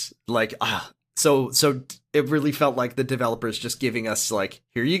 Yes. Like, So it really felt like the developers just giving us like,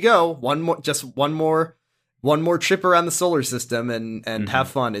 here you go, one more trip around the solar system and have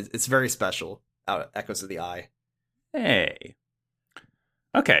fun. It's very special. Echoes of the Eye. Hey.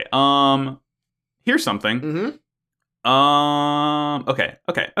 Okay. Here's something. Okay.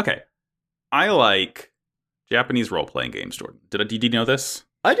 I like Japanese role-playing games, Jordan. Did you know this?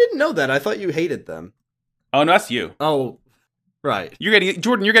 I didn't know that. I thought you hated them. Oh, no, that's you. Oh, right. You're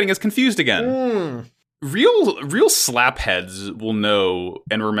getting us confused again. Real slapheads will know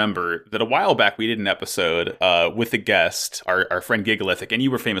and remember that a while back we did an episode with a guest, our friend Gigalithic, and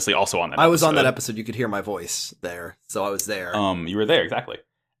you were famously also on that episode. I was on that episode. You could hear my voice there, so I was there. You were there, exactly.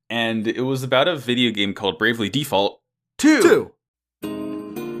 And it was about a video game called Bravely Default 2. 2.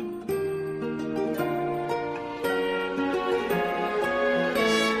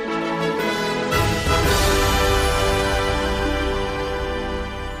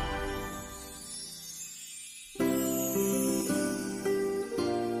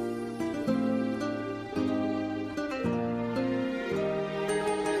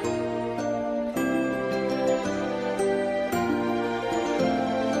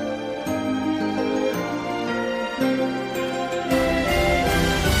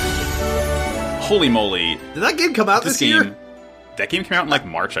 Holy moly. Did that game come out this year? That game came out in like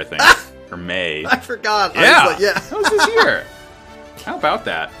March, I think. Or May. I forgot. Yeah. Yeah. That was this year. How about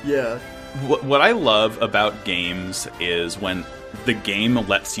that? Yeah. What I love about games is when the game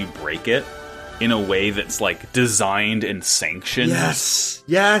lets you break it in a way that's like designed and sanctioned.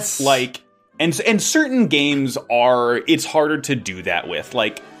 Yes. Like, and certain games it's harder to do that with.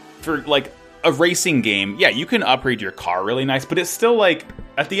 Like, for like a racing game, yeah, you can upgrade your car really nice, but it's still like,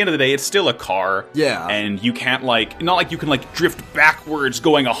 at the end of the day, it's still a car. Yeah. And you can't not like you can like drift backwards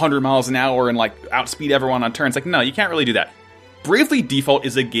going 100 miles an hour and like outspeed everyone on turns. Like, no, you can't really do that. Bravely Default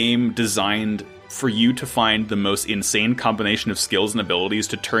is a game designed for you to find the most insane combination of skills and abilities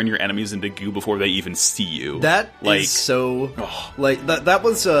to turn your enemies into goo before they even see you. That is so like that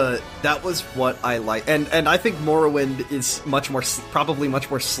was what I like, and I think Morrowind is probably much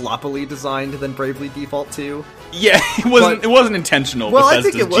more sloppily designed than Bravely Default 2. Yeah, it wasn't intentional. Well, I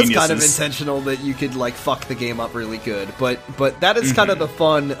think it was kind of intentional that you could like fuck the game up really good, but that is kind of the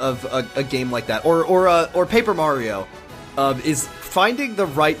fun of a game like that, or Paper Mario, is finding the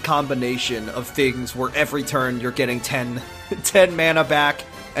right combination of things where every turn you're getting 10 mana back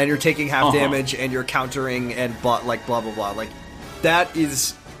and you're taking half damage and you're countering and blah blah blah. Like, that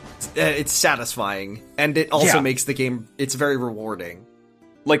is, it's satisfying, and it also makes the game, it's very rewarding.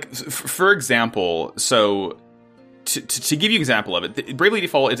 Like, for example, so to give you an example of it, Bravely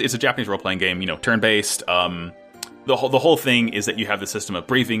Default it's a Japanese role-playing game, turn-based. The whole thing is that you have the system of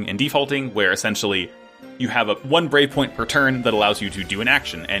braving and defaulting, where essentially you have one brave point per turn that allows you to do an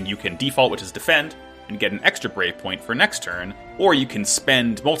action, and you can default, which is defend, and get an extra brave point for next turn, or you can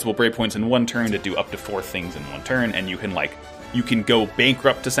spend multiple brave points in one turn to do up to 4 things in one turn, and you can go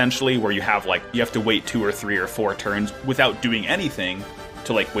bankrupt, essentially, where you have to wait 2 or 3 or 4 turns without doing anything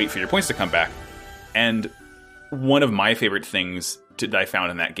to wait for your points to come back. And one of my favorite things that I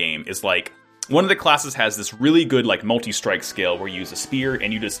found in that game is one of the classes has this really good multi-strike skill where you use a spear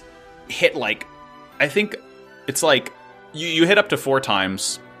and you just hit I think it's you hit up to 4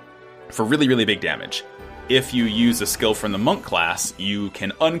 times for really, really big damage. If you use a skill from the monk class, you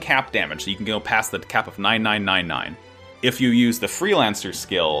can uncap damage, so you can go past the cap of 9999. If you use the freelancer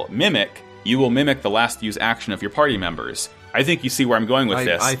skill, Mimic, you will mimic the last use action of your party members. I think you see where I'm going with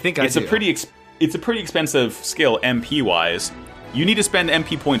this. I think it's I do. It's a pretty expensive skill MP-wise. You need to spend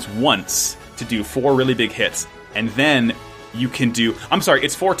MP points once to do 4 really big hits, and then you can do... I'm sorry,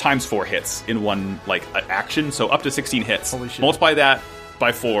 it's 4 times 4 hits in one action, so up to 16 hits. Holy shit. Multiply that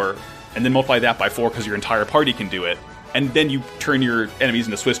by 4, and then multiply that by 4 because your entire party can do it, and then you turn your enemies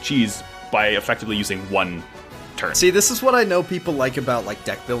into Swiss cheese by effectively using 1 turn. See, this is what I know people like about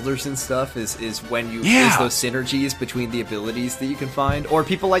deck builders and stuff, is when you is those synergies between the abilities that you can find, or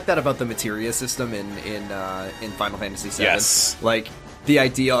people like that about the materia system in Final Fantasy VII. Yes. The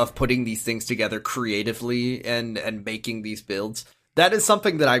idea of putting these things together creatively and making these builds. That is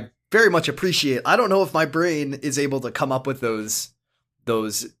something that I very much appreciate. I don't know if my brain is able to come up with those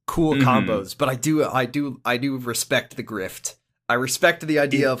cool combos, but I do respect the grift. I respect the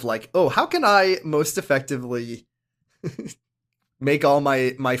idea of how can I most effectively make all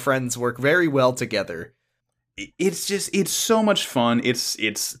my friends work very well together. It's so much fun.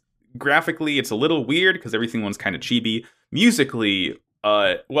 It's graphically, it's a little weird because everyone's kind of chibi. Musically,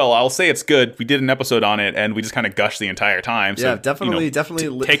 I'll say it's good. We did an episode on it, and we just kind of gushed the entire time. So, yeah, definitely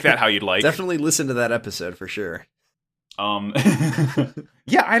take that how you'd like. Definitely listen to that episode for sure. Yeah,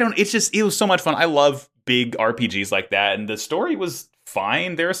 it was so much fun. I love big RPGs like that, and the story was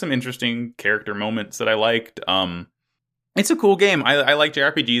fine. There are some interesting character moments that I liked. It's a cool game. I like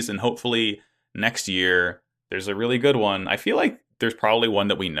JRPGs, and hopefully next year there's a really good one. I feel like there's probably one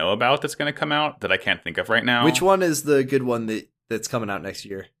that we know about that's going to come out that I can't think of right now. Which one is the good one that's coming out next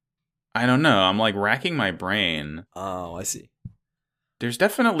year? I don't know. I'm racking my brain. Oh, I see. There's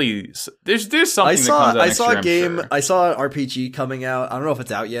definitely there's something. I saw that comes out a game. Sure. I saw an RPG coming out. I don't know if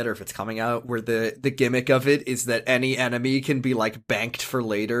it's out yet or if it's coming out. Where the gimmick of it is that any enemy can be like banked for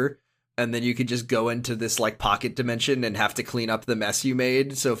later, and then you can just go into this like pocket dimension and have to clean up the mess you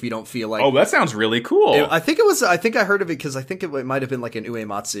made. So if you don't feel like, oh, that sounds really cool. I think it was. I think I heard of it because I think it might have been like an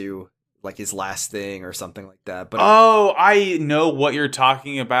Uematsu, like his last thing or something like that. But I know what you're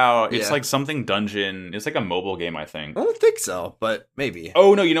talking about. It's like something dungeon. It's like a mobile game, I think. I don't think so, but maybe.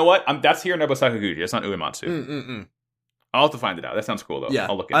 Oh no, you know what? That's Hironobu Sakaguchi. It's not Uematsu. I'll have to find it out. That sounds cool though. Yeah,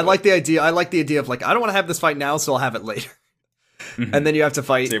 I'll look into I like the idea. I like the idea of like I don't want to have this fight now, so I'll have it later. And then you have to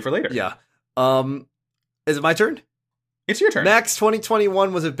fight. Save for later. Yeah. Is it my turn? It's your turn. Max,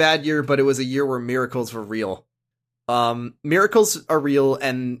 2021 was a bad year, but it was a year where miracles were real. Miracles are real,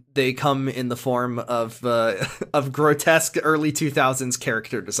 and they come in the form of grotesque early 2000s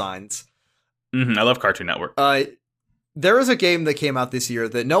character designs. I love Cartoon Network. There was a game that came out this year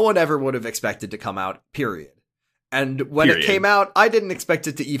that no one ever would have expected to come out, period. And when it came out, I didn't expect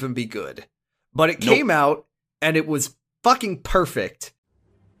it to even be good. But it came out, and it was fucking perfect.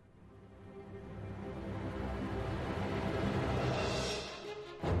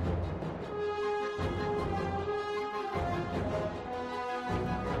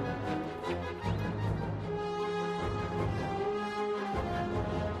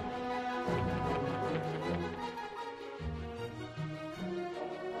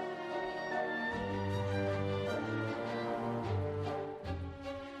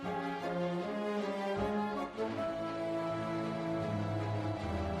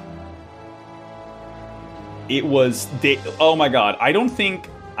 Oh my god, I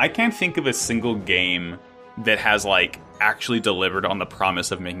can't think of a single game that has like actually delivered on the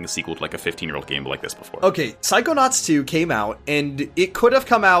promise of making a sequel to like a 15-year-old game like this before. Okay, Psychonauts 2 came out, and it could have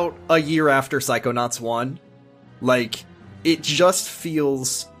come out a year after Psychonauts 1. Like, it just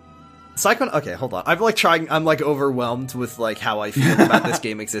feels... Okay, hold on. I'm like overwhelmed with like how I feel about this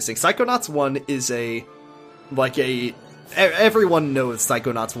game existing. Psychonauts 1 is everyone knows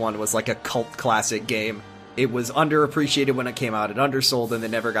Psychonauts 1 was like a cult classic game. It was underappreciated when it came out, it undersold, and they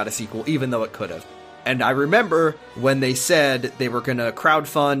never got a sequel, even though it could have. And I remember when they said they were gonna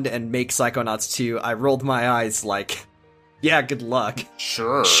crowdfund and make Psychonauts 2, I rolled my eyes like, yeah, good luck.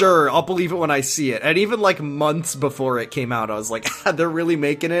 Sure, I'll believe it when I see it. And even like months before it came out, I was like, they're really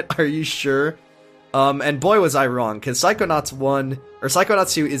making it? Are you sure? And boy was I wrong, because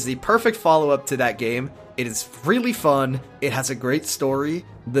Psychonauts 2 is the perfect follow-up to that game. It is really fun, it has a great story,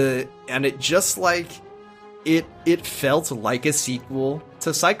 and it just like... It felt like a sequel to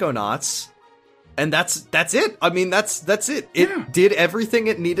Psychonauts, and that's it. I mean, that's it. It did everything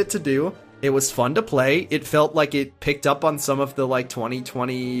it needed to do. It was fun to play. It felt like it picked up on some of the like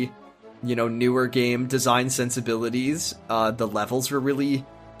 2020, newer game design sensibilities. The levels were really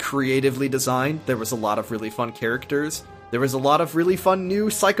creatively designed. There was a lot of really fun characters. There was a lot of really fun new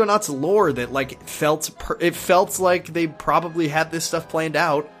Psychonauts lore that like felt like they probably had this stuff planned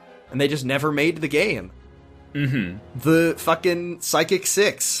out, and they just never made the game. The fucking Psychic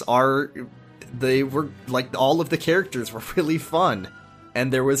 6 they were like, all of the characters were really fun,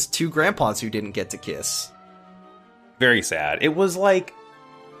 and there was 2 grandpas who didn't get to kiss. Very sad. It was like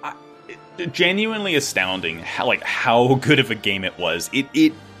genuinely astounding how good of a game it was.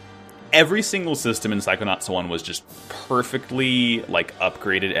 It every single system in Psychonauts 1 was just perfectly like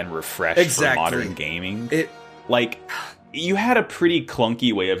upgraded and refreshed for modern gaming. You had a pretty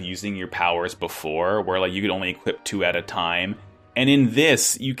clunky way of using your powers before, where like you could only equip 2 at a time. And in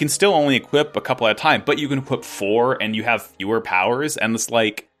this, you can still only equip a couple at a time, but you can equip 4 and you have fewer powers. And it's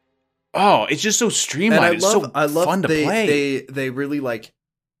like, oh, it's just so streamlined. I love fun to play. They really like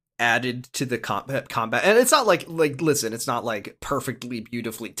added to the combat. And it's not like listen, it's not like perfectly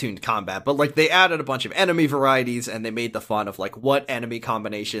beautifully tuned combat, but like they added a bunch of enemy varieties, and they made the fun of like what enemy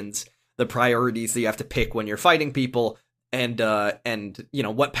combinations, the priorities that you have to pick when you're fighting people, and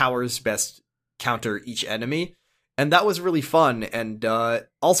what powers best counter each enemy. And that was really fun. And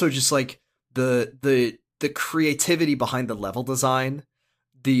also just like the creativity behind the level design,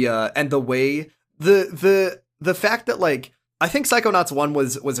 and the way the fact that like I think Psychonauts 1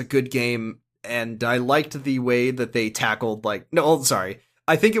 was a good game, and I liked the way that they tackled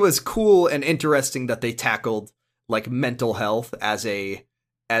I think it was cool and interesting that they tackled like mental health as a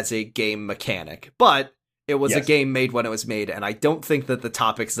game mechanic. But it was a game made when it was made, and I don't think that the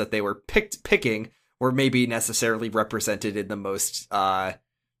topics that they were picking were maybe necessarily represented in the most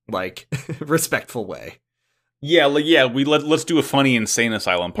respectful way. Let's do a funny insane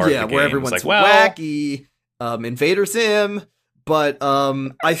asylum part of the game. Where everyone's like, wacky, Invader Zim. But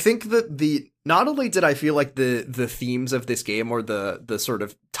I think that not only did I feel like the themes of this game or the sort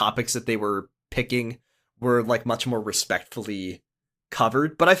of topics that they were picking were like much more respectfully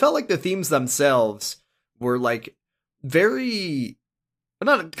covered, but I felt like the themes themselves were like very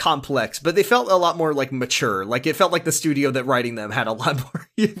not complex, but they felt a lot more like mature. Like it felt like the studio that writing them had a lot more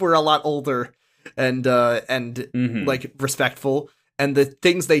were a lot older and like respectful, and the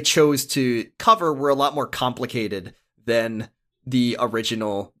things they chose to cover were a lot more complicated than the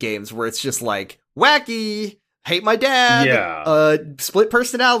original games, where it's just like wacky, hate my dad, split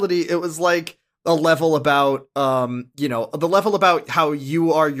personality. It was like a level about the level about how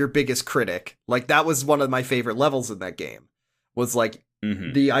you are your biggest critic. Like that was one of my favorite levels in that game, was like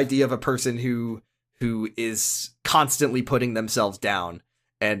the idea of a person who is constantly putting themselves down,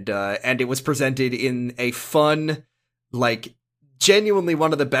 and it was presented in a fun, like genuinely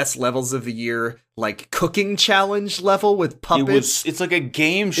one of the best levels of the year, like cooking challenge level with puppets. It's like a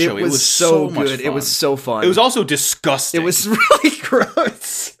game show. It was so good. Much fun. It was so fun. It was also disgusting. It was really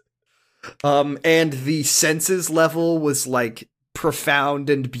gross. And the senses level was like profound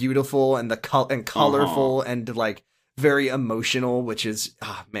and beautiful, and colorful and like very emotional, which is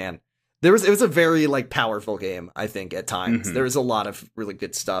man. It was a very like powerful game, I think, at times. There was a lot of really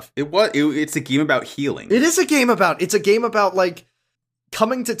good stuff. It's a game about healing. It's a game about like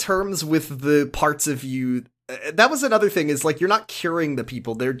coming to terms with the parts of you. That was another thing, is like you're not curing the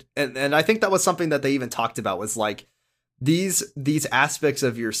people there, and I think that was something that they even talked about, was like these aspects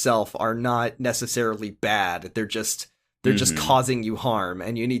of yourself are not necessarily bad. They're just causing you harm,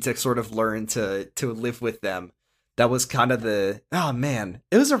 and you need to sort of learn to live with them. That was kind of it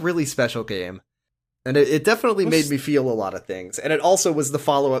was a really special game. And it definitely made me feel a lot of things. And it also was the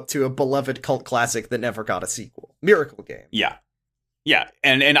follow-up to a beloved cult classic that never got a sequel. Miracle Game. Yeah. Yeah.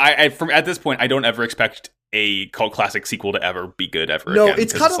 And I from at this point, I don't ever expect a cult classic sequel to ever be good ever again. No,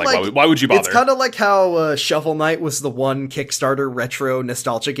 it's kind of like why would you bother? It's kind of like how Shovel Knight was the one Kickstarter retro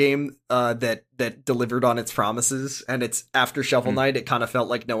nostalgia game that delivered on its promises. And it's after Shovel Knight, it kind of felt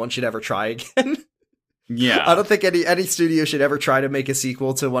like no one should ever try again. Yeah, I don't think any studio should ever try to make a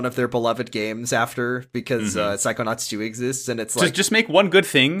sequel to one of their beloved games after, because Psychonauts 2 exists, and it's like just make one good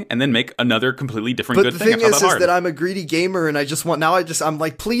thing and then make another completely different good thing. But the thing is that I'm a greedy gamer, and I'm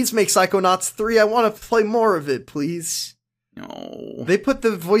like, please make Psychonauts 3. I want to play more of it, please. No, they put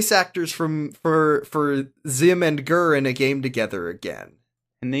the voice actors for Zim and Gur in a game together again,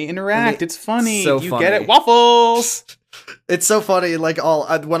 and they interact. It's funny. So you funny. Get it, Waffles. It's so funny, like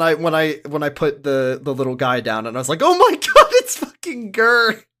when I put the little guy down, and I was like, oh my god, it's fucking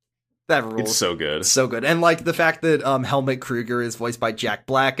Gur. That rules. It's so good. So good. And like the fact that Helmut Kruger is voiced by Jack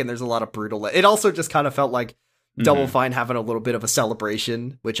Black, and there's a lot of brutal. It also just kind of felt like Double Fine having a little bit of a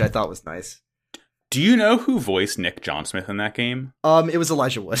celebration, which I thought was nice. Do you know who voiced Nick Johnsmith in that game? It was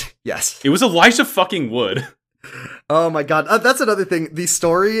Elijah Wood. Yes. It was Elijah fucking Wood. Oh my god, that's another thing. The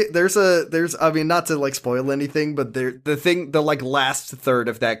story, there's I mean, not to like spoil anything, but the like last third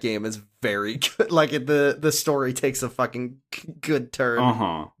of that game is very good. Like the story takes a fucking good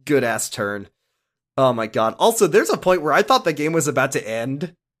turn, good ass turn. Oh my god. Also, there's a point where I thought the game was about to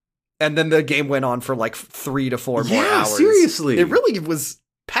end, and then the game went on for like 3 to 4 more hours. Seriously, it really was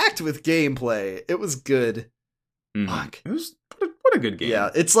packed with gameplay. It was good. Fuck. It was. What a good game. Yeah,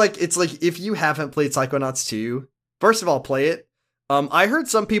 it's like if you haven't played Psychonauts 2, first of all, play it. I heard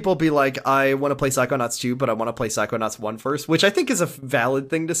some people be like, I want to play Psychonauts 2, but I want to play Psychonauts 1 first, which I think is a valid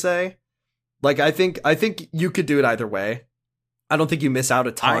thing to say. Like, I think you could do it either way. I don't think you miss out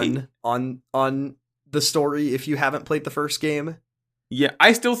a ton on the story if you haven't played the first game. Yeah,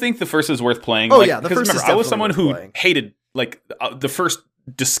 I still think the first is worth playing. Oh, like, yeah, the first is I was someone who playing. hated, like, the first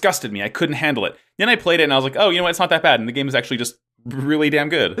disgusted me. I couldn't handle it. Then I played it and I was like, oh, you know what? It's not that bad. And the game is actually just really damn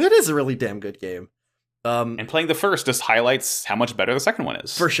good. It is a really damn good game. And playing the first just highlights how much better the second one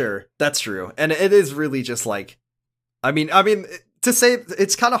is. For sure. That's true. And it is really just like, I mean, to say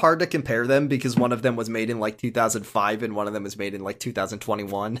it's kind of hard to compare them, because one of them was made in like 2005 and one of them was made in like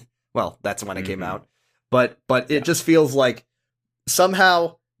 2021. Well, that's when it came out. But it just feels like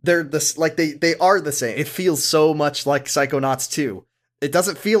somehow they're this, like they are the same. It feels so much like Psychonauts 2. It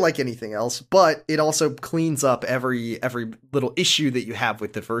doesn't feel like anything else, but it also cleans up every little issue that you have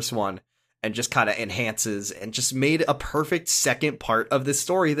with the first one, and just kind of enhances and just made a perfect second part of this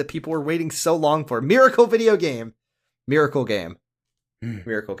story that people were waiting so long for. Miracle video game. Miracle game.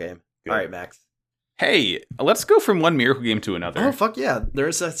 Miracle game. Good. All right, Max. Hey, let's go from one miracle game to another. Oh, fuck yeah.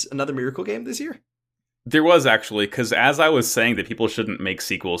 There's another miracle game this year? There was, actually, because as I was saying that people shouldn't make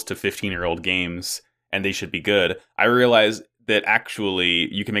sequels to 15-year-old games and they should be good, I realized that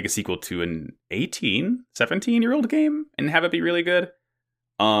actually you can make a sequel to an 17-year-old game and have it be really good.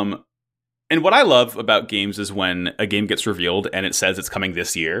 And And what I love about games is when a game gets revealed and it says it's coming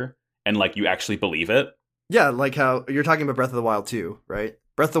this year, and like you actually believe it. Yeah, like how you're talking about Breath of the Wild 2, right?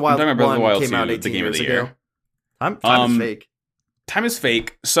 Breath of the Wild 1 came out 18 years ago. Time is fake. Time is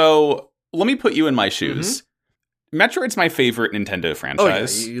fake. So let me put you in my shoes. Metroid's my favorite Nintendo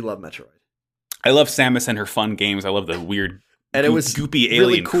franchise. Oh yeah, you love Metroid. I love Samus and her fun games. I love the weird, and it was goopy really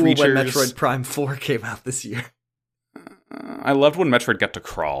alien cool creatures. when Metroid Prime 4 came out this year. I loved when Metroid got to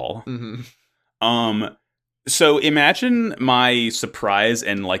crawl. So imagine my surprise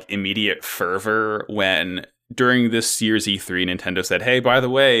and like immediate fervor when during this year's E3, Nintendo said, "Hey, by the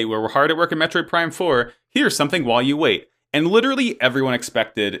way, we're hard at work on Metroid Prime 4. Here's something while you wait." And literally everyone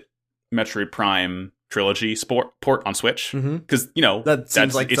expected Metroid Prime Trilogy port on Switch because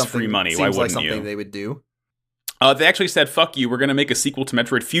it's free money. Why wouldn't something you? They would do. They actually said, "Fuck you, we're going to make a sequel to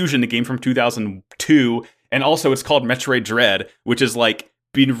Metroid Fusion, a game from 2002, and also it's called Metroid Dread," which is like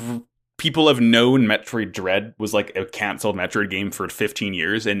people have known Metroid Dread was like a canceled Metroid game for 15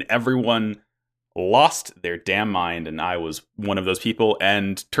 years, and everyone lost their damn mind, and I was one of those people.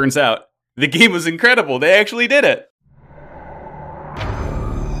 And turns out the game was incredible. They actually did it.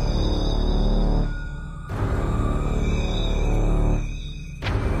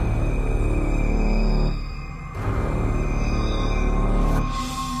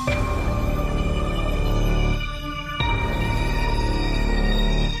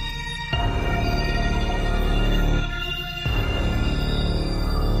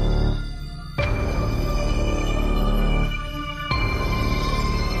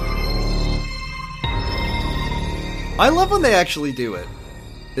 I love when they actually do it,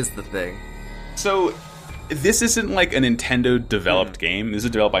 is the thing. So, this isn't like a Nintendo developed game. This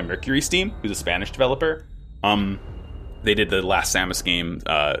is developed by Mercury Steam, who's a Spanish developer. They did the last Samus game,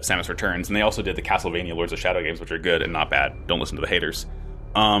 Samus Returns, and they also did the Castlevania Lords of Shadow games, which are good and not bad. Don't listen to the haters.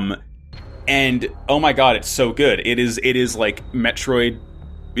 And oh my god, it's so good. It is like Metroid.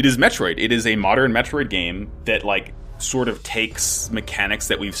 It is Metroid. It is a modern Metroid game that like sort of takes mechanics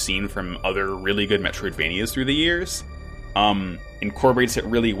that we've seen from other really good Metroidvanias through the years, incorporates it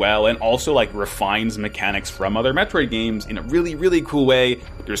really well, and also like refines mechanics from other Metroid games in a really, really cool way.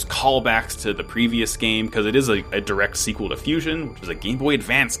 There's callbacks to the previous game because it is a direct sequel to Fusion, which is a Game Boy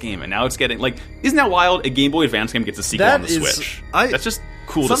Advance game, and now it's getting like, isn't that wild? A Game Boy Advance game gets a sequel on the Switch. That's just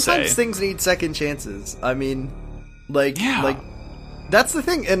cool to say. Sometimes things need second chances. I mean, like that's the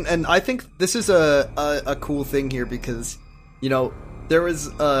thing, and I think this is a cool thing here because, you know, there was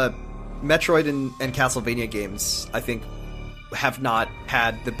Metroid and Castlevania games, I think, have not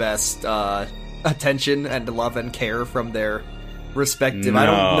had the best attention and love and care from their respective. I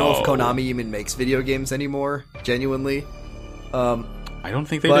don't know if Konami even makes video games anymore, genuinely. I don't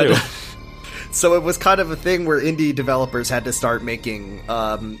think they do. So it was kind of a thing where indie developers had to start making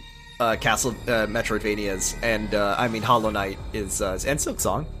Metroidvanias, and I mean Hollow Knight is and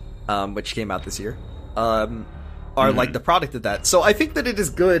Silksong, which came out this year, are like the product of that. So I think that it is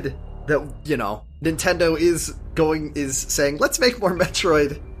good that, you know, Nintendo is saying, let's make more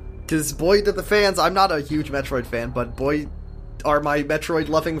Metroid, because boy, to the fans, I'm not a huge Metroid fan, but boy, are my Metroid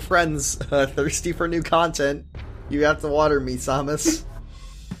loving friends thirsty for new content. You have to water me, Samus.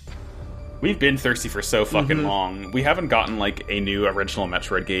 We've been thirsty for so fucking long. We haven't gotten, like, a new original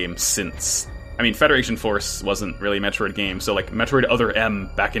Metroid game since... I mean, Federation Force wasn't really a Metroid game, so, like, Metroid Other M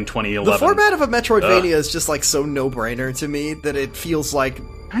back in 2011. The format of a Metroidvania is just, like, so no-brainer to me that it feels like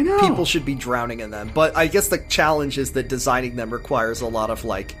people should be drowning in them. But I guess the challenge is that designing them requires a lot of,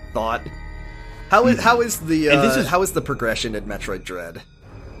 like, thought. How is the progression in Metroid Dread?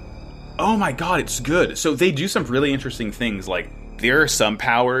 Oh my god, it's good. So they do some really interesting things. Like, there are some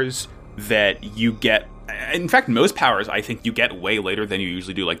powers that you get, in fact, most powers I think you get way later than you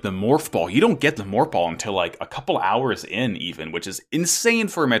usually do. Like the Morph Ball, you don't get the Morph Ball until like a couple hours in even, which is insane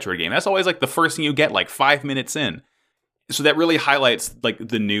for a Metroid game. That's always like the first thing you get like 5 minutes in. So that really highlights like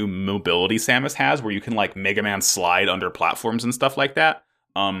the new mobility Samus has, where you can like Mega Man slide under platforms and stuff like that.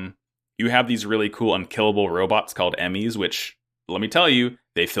 You have these really cool unkillable robots called Emmys, which, let me tell you,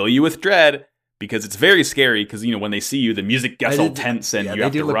 they fill you with dread. Because it's very scary, because, you know, when they see you, the music gets all tense, and you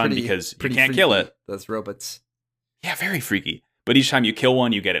have to run because you can't kill it. Those robots. Yeah, very freaky. But each time you kill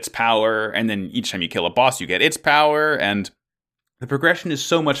one, you get its power, and then each time you kill a boss, you get its power, and the progression is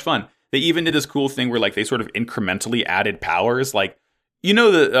so much fun. They even did this cool thing where, like, they sort of incrementally added powers. Like, you know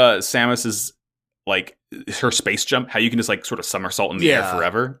that Samus is, like, her space jump, how you can just, like, sort of somersault in the air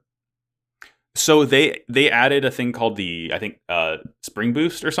forever? So they added a thing called the, I think, Spring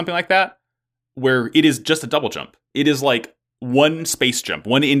Boost or something like that, where it is just a double jump. It is like one space jump,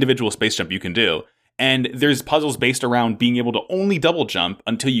 one individual space jump you can do. And there's puzzles based around being able to only double jump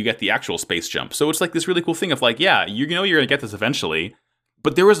until you get the actual space jump. So it's like this really cool thing of like, yeah, you know you're going to get this eventually.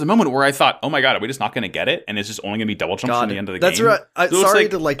 But there was a moment where I thought, oh my God, are we just not going to get it? And it's just only going to be double jumps from the end of the game. That's right. Sorry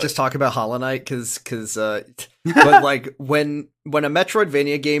to like just talk about Hollow Knight because but like when a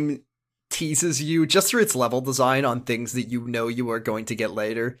Metroidvania game teases you just through its level design on things that you know you are going to get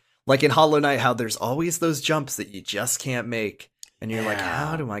later, like in Hollow Knight, how there's always those jumps that you just can't make. And you're like,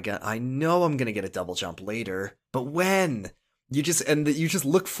 how do I get? I know I'm gonna get a double jump later, but when? You just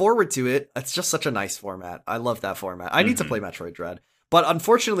look forward to it. It's just such a nice format. I love that format. I need to play Metroid Dread, but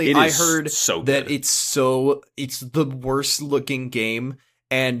unfortunately, I heard that it's the worst looking game.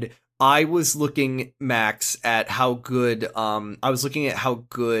 And I was looking, Max, at how good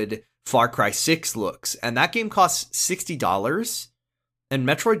Far Cry 6 looks, and that game costs $60, and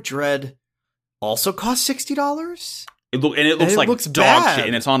Metroid Dread also costs $60. It looks like dog bad. Shit,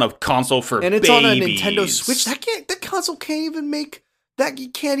 and it's on a console for and it's babies. on a Nintendo Switch. That console can't even make that. You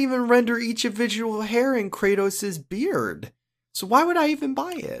can't even render each individual hair in Kratos' beard. So why would I even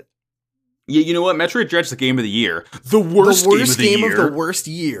buy it? Yeah, you know what? Metroid Dread's the game of the year. The worst game of the worst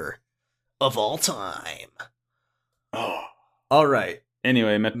year of all time. Oh, all right.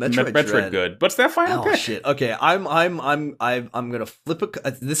 Anyway, Metroid good. What's that final pick? Shit. Okay, I'm gonna flip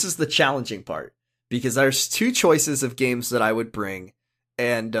this is the challenging part. Because there's two choices of games that I would bring,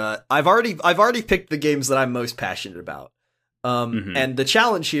 and I've already picked the games that I'm most passionate about. And the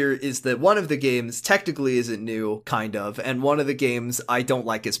challenge here is that one of the games technically isn't new, kind of, and one of the games I don't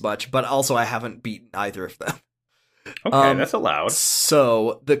like as much, but also I haven't beaten either of them. Okay, that's allowed.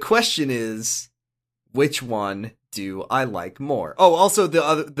 So the question is, which one do I like more? Oh, also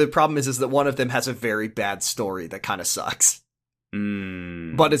the problem is that one of them has a very bad story that kind of sucks,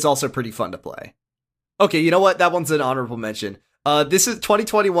 but it's also pretty fun to play. Okay, you know what? That one's an honorable mention. This is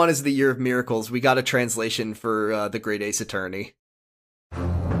 2021 is the year of miracles. We got a translation for The Great Ace Attorney.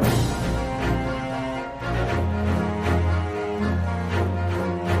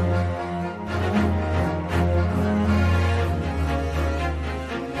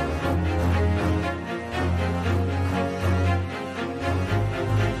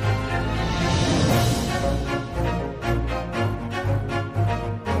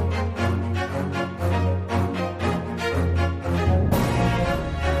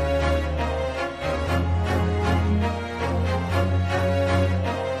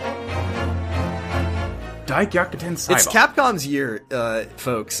 Daigyakuten Saiban. It's Capcom's year,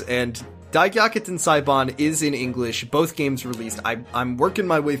 folks, and Daigyakuten Saiban is in English. Both games released. I'm working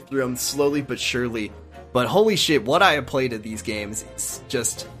my way through them slowly but surely. But holy shit, what I have played of these games is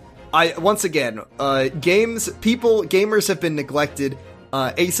just... gamers have been neglected.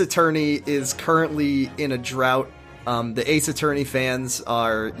 Ace Attorney is currently in a drought. The Ace Attorney fans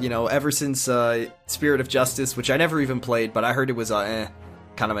are, ever since Spirit of Justice, which I never even played, but I heard it was kind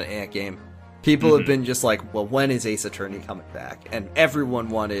of an game. People have been just like, well, when is Ace Attorney coming back? And everyone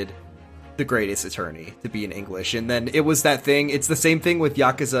wanted The Great Ace Attorney to be in English. And then it was that thing. It's the same thing with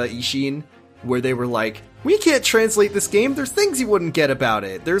Yakuza Ishin, where they were like, we can't translate this game. There's things you wouldn't get about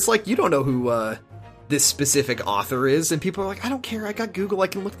it. There's like, you don't know who this specific author is. And people are like, I don't care. I got Google. I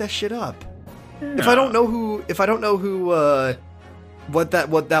can look that shit up. No. If I don't know who what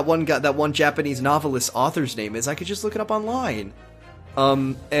that one Japanese novelist author's name is, I could just look it up online.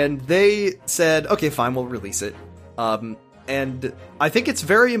 And they said, okay, fine, we'll release it. And I think it's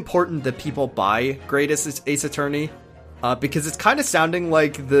very important that people buy Great Ace Attorney, because it's kind of sounding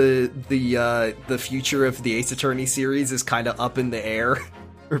like the future of the Ace Attorney series is kind of up in the air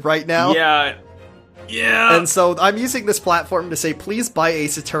right now. Yeah. And so I'm using this platform to say, please buy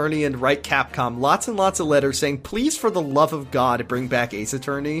Ace Attorney and write Capcom lots and lots of letters saying, please, for the love of God, bring back Ace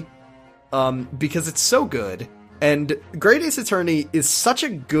Attorney, because it's so good. And Great Ace Attorney is such a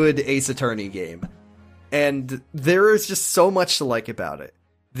good Ace Attorney game. And there is just so much to like about it.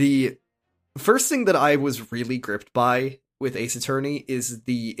 The first thing that I was really gripped by with Ace Attorney is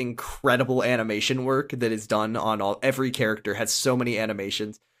the incredible animation work that is done on every character. Has so many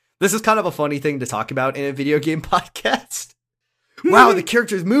animations. This is kind of a funny thing to talk about in a video game podcast. Wow, the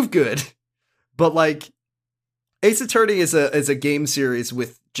characters move good. But like, Ace Attorney is a game series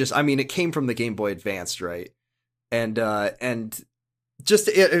with just, it came from the Game Boy Advance, right? And just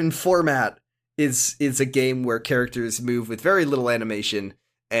in format is a game where characters move with very little animation,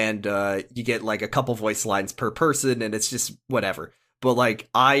 and you get like a couple voice lines per person, and it's just whatever. But like,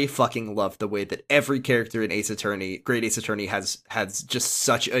 I fucking love the way that every character in Great Ace Attorney has just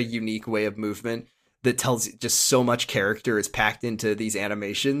such a unique way of movement that tells just so much character is packed into these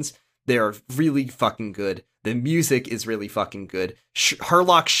animations. They are really fucking good. The music is really fucking good.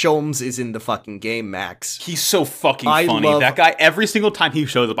 Herlock Sholmes is in the fucking game, Max. He's so fucking funny. That guy, every single time he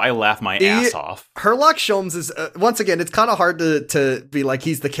shows up, I laugh my ass off. Herlock Sholmes is, once again, it's kind of hard to be like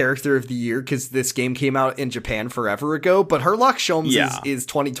he's the character of the year because this game came out in Japan forever ago, but Herlock Sholmes is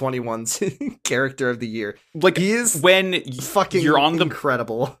 2021's character of the year. Like, he is when fucking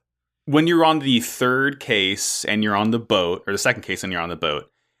incredible. When you're on the third case and you're on the boat, or the second case and you're on the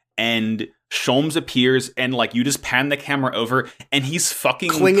boat, and Sholmes appears and like you just pan the camera over and he's fucking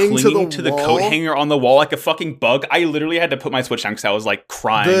clinging to the coat hanger on the wall like a fucking bug. I literally had to put my Switch down because I was like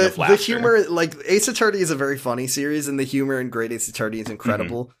crying of laughter. The humor, like Ace Attorney is a very funny series, and the humor in Great Ace Attorney is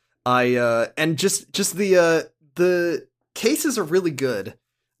incredible. And just the cases are really good.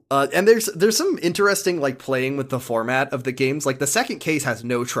 And there's some interesting like playing with the format of the games. Like the second case has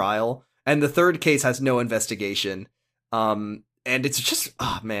no trial, and the third case has no investigation. And it's just,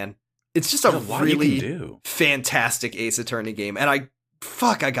 oh man, it's just a really fantastic Ace Attorney game. And I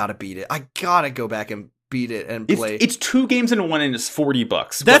gotta beat it. I gotta go back and beat it and play. It's 2 games in one and it's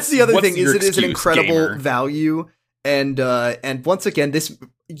 $40. That's the other thing, is it is an incredible value. And once again, this,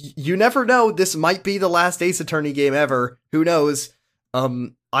 you never know, this might be the last Ace Attorney game ever. Who knows?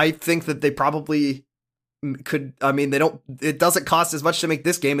 I think that they probably could, I mean, it doesn't cost as much to make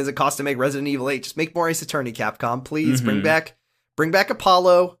this game as it costs to make Resident Evil 8. Just make more Ace Attorney, Capcom, please. Bring back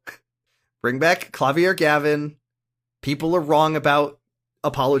Apollo. Bring back Clavier Gavin. People are wrong about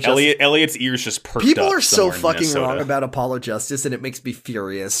Apollo Justice. Elliot's ears just perked up. People are so fucking wrong about Apollo Justice, and it makes me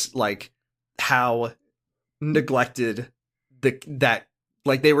furious, like, how neglected that,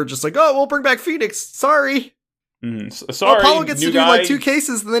 like, they were just like, oh, we'll bring back Phoenix. Sorry. Sorry, Apollo gets to do like 2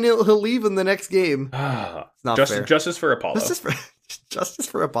 cases, and then he'll leave in the next game. It's not fair. Justice for Apollo. Justice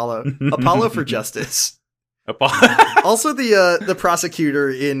for Apollo. Apollo for justice. Also, the prosecutor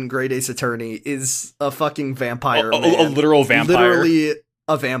in Great Ace Attorney is a fucking vampire. A literal vampire. Literally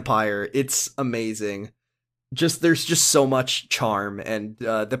a vampire. It's amazing. There's just so much charm, and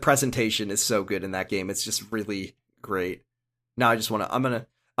the presentation is so good in that game. It's just really great. Now I just want to.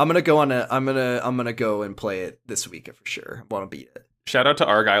 I'm gonna go and play it this week for sure. I want to beat it. Shout out to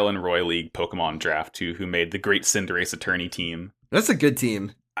Argyle and Roy League Pokemon Draft 2, who made the great Cinderace Attorney team. That's a good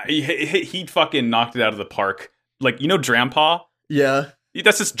team. He fucking knocked it out of the park. Like, you know Drampaw? Yeah.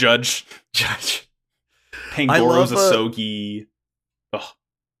 That's just Judge. Pangoro's Asogi.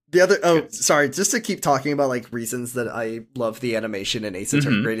 Sorry, just to keep talking about like reasons that I love the animation in Ace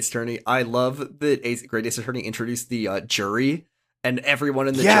Attorney, Great Ace Attorney. I love that Great Ace Attorney introduced the jury. And everyone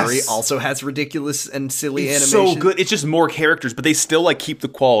in the jury also has ridiculous and silly animation. So good. It's just more characters, but they still like keep the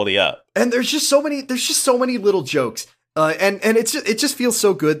quality up. And there's just so many little jokes. And it just feels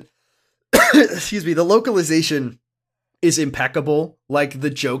so good. Excuse me. The localization is impeccable. Like the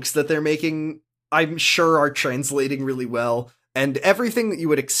jokes that they're making, I'm sure are translating really well. And everything that you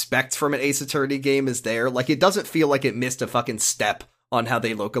would expect from an Ace Attorney game is there. Like it doesn't feel like it missed a fucking step on how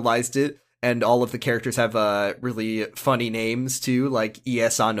they localized it. And all of the characters have really funny names too, like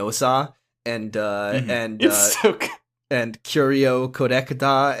Iesanosa and so good. And Curio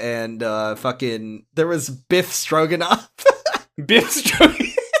Korekda and fucking there was Biff Stroganoff. Biff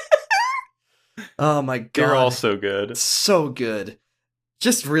Stroganoff. Oh my god. They're all so good. So good.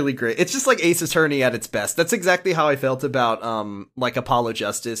 Just really great. It's just like Ace Attorney at its best. That's exactly how I felt about like Apollo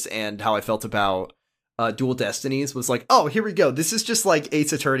Justice and how I felt about Dual Destinies. Was like, oh, here we go. This is just like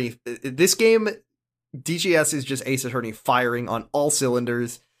Ace Attorney. This game, DGS, is just Ace Attorney firing on all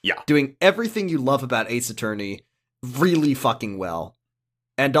cylinders. Yeah. Doing everything you love about Ace Attorney really fucking well.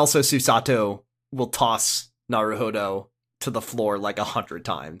 And also Susato will toss Naruhodo to the floor like 100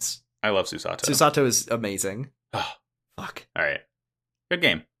 times. I love Susato. Susato is amazing. Fuck. All right. Good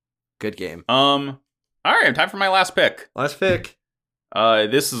game. Good game. All right, time for my last pick.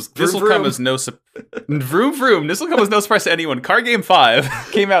 This will come as no vroom vroom. This will come as no surprise to anyone. Card Game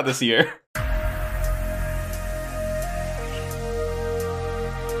 5 came out this year.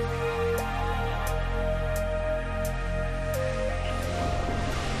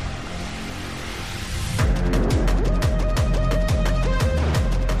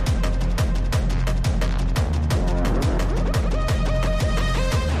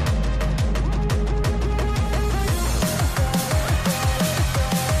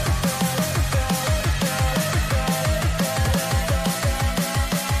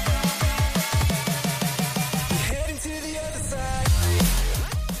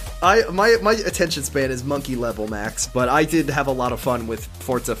 My attention span is monkey level, Max, but I did have a lot of fun with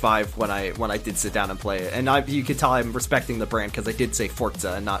Forza 5 when I did sit down and play it. And you could tell I'm respecting the brand because I did say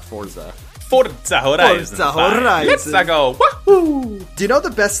Forza and not Forza. Forza Horizon. Forza Horizon. Let's go. Woohoo! Do you know the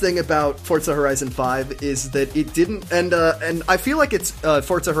best thing about Forza Horizon 5 is that it didn't, and I feel like it's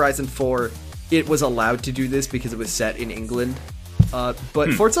Forza Horizon 4, it was allowed to do this because it was set in England,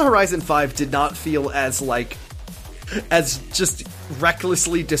 but Forza Horizon 5 did not feel as just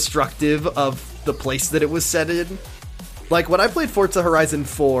recklessly destructive of the place that it was set in. Like, when I played Forza Horizon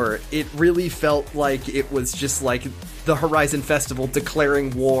 4, it really felt like it was just like the Horizon Festival declaring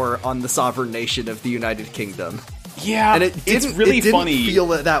war on the sovereign nation of the United Kingdom. Yeah, And it's really funny. It didn't feel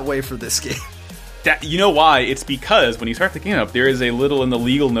that way for this game. You know why? It's because when you start the game up, there is a little in the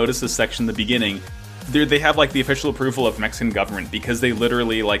legal notices section in the beginning. They have like the official approval of Mexican government because they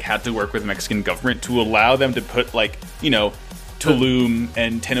literally like had to work with Mexican government to allow them to put like, you know, Tulum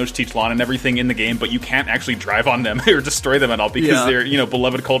and Tenochtitlan and everything in the game, but you can't actually drive on them or destroy them at all because they're, you know,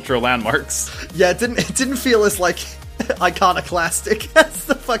 beloved cultural landmarks. Yeah, it didn't feel as like iconoclastic as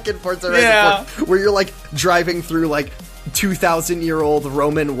the fucking Forza Horizon 4, where you're like driving through like 2,000-year-old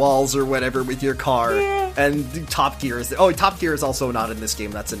Roman walls or whatever with your car, and Top Gear is Top Gear is also not in this game.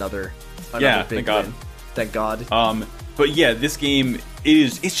 That's another big thank God. win. Thank God. But yeah, this game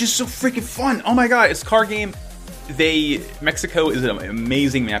it's just so freaking fun. Oh my god, it's a car game. Mexico is an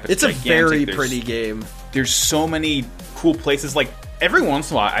amazing map. It's a very pretty game. There's so many cool places. Like, every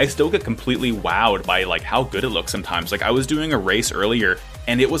once in a while, I still get completely wowed by like how good it looks sometimes. Like, I was doing a race earlier,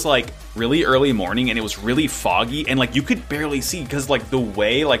 and it was like really early morning, and it was really foggy, and like you could barely see because like the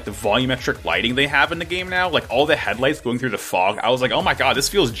way like the volumetric lighting they have in the game now, like all the headlights going through the fog. I was like, oh my god, this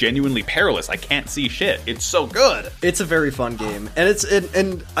feels genuinely perilous. I can't see shit. It's so good. It's a very fun game, and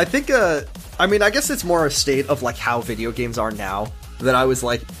and I think I mean, I guess it's more a state of like how video games are now, that I was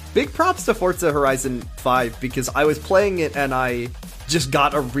like, big props to Forza Horizon 5, because I was playing it and I just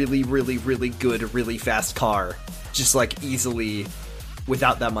got a really, really, really good, really fast car, just like easily,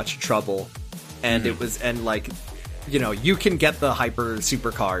 without that much trouble. And it was, and like, you know, you can get the hyper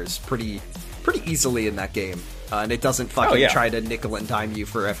supercars pretty easily in that game. And it doesn't fucking try to nickel and dime you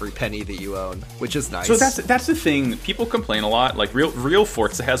for every penny that you own, which is nice. So that's the thing. People complain a lot. Like real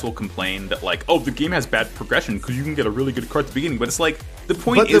Forza heads will complain that like, oh, the game has bad progression because you can get a really good car at the beginning. But it's like the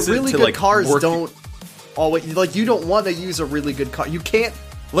point is the really to good like cars don't always, like, you don't want to use a really good car. You can't,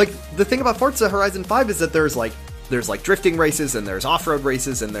 like, the thing about Forza Horizon 5 is that there's drifting races and there's off-road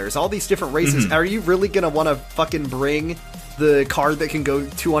races and there's all these different races. Are you really gonna want to fucking bring the car that can go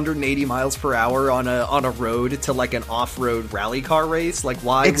 280 miles per hour on a road to like an off-road rally car race? Like,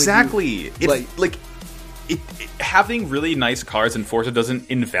 why? Exactly. Would you, having really nice cars in Forza doesn't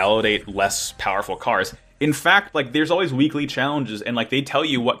invalidate less powerful cars. In fact, like, there's always weekly challenges, and like they tell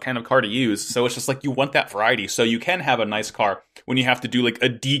you what kind of car to use. So it's just like you want that variety. So you can have a nice car when you have to do like a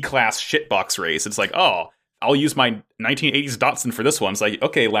D-class shitbox race. It's like, oh, I'll use my 1980s Datsun for this one. It's like,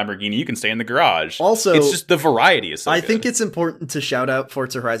 okay, Lamborghini, you can stay in the garage. Also, it's just the variety is so good. think it's important to shout out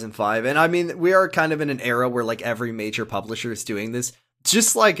Forza Horizon 5. And I mean, we are kind of in an era where like every major publisher is doing this.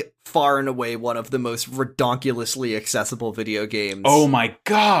 Just like far and away one of the most redonkulously accessible video games. Oh my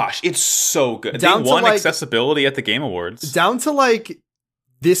gosh, it's so good. They won accessibility at the Game Awards. Down to like,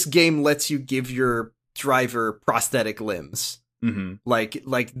 this game lets you give your driver prosthetic limbs. Mm-hmm. Like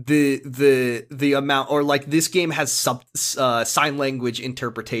the amount, or like this game has sign language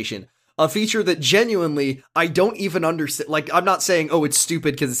interpretation, a feature that genuinely I don't even understand. Like, I'm not saying, oh, it's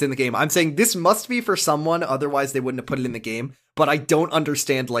stupid because it's in the game. I'm saying this must be for someone, otherwise they wouldn't have put it in the game. But I don't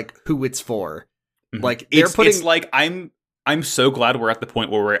understand like who it's for. Mm-hmm. Like, it's like I'm so glad we're at the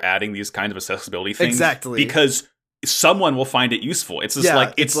point where we're adding these kinds of accessibility things. Exactly, because someone will find it useful. It's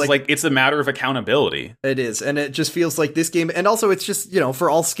just it's a matter of accountability. It is, and it just feels like this game, and also it's just, you know, for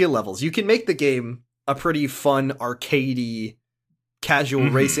all skill levels. You can make the game a pretty fun, arcadey, casual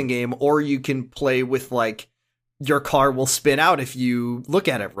racing game, or you can play with like your car will spin out if you look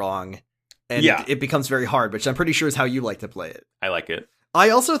at it wrong, and it becomes very hard. Which I'm pretty sure is how you like to play it. I like it. I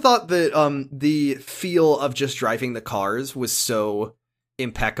also thought that the feel of just driving the cars was so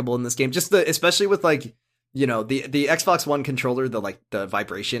impeccable in this game. Just especially with like, you know, the Xbox One controller, the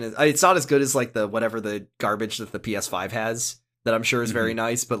vibration, it's not as good as like the garbage that the PS5 has, that I'm sure is very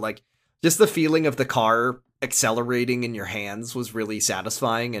nice, but like just the feeling of the car accelerating in your hands was really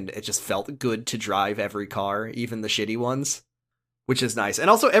satisfying, and it just felt good to drive every car, even the shitty ones, which is nice.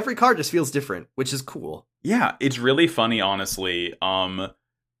 And also every car just feels different, which is cool. Yeah, it's really funny, honestly,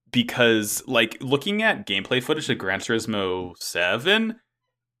 because like looking at gameplay footage of Gran Turismo 7,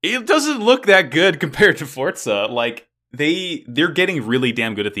 it doesn't look that good compared to Forza. Like, they're getting really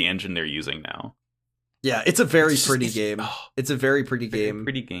damn good at the engine they're using now. Yeah, it's a very pretty game. It's a very pretty game.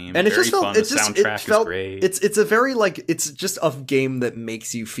 Pretty game. And it very just felt fun. it The just soundtrack it felt is great. it's a very like it's just a game that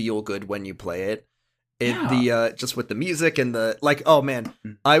makes you feel good when you play it. The just with the music and the like, oh man,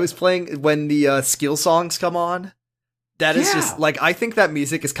 I was playing when the skill songs come on. That is just like, I think that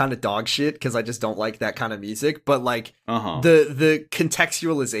music is kind of dog shit because I just don't like that kind of music. But like the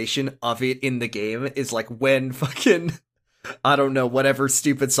contextualization of it in the game is like when fucking, I don't know, whatever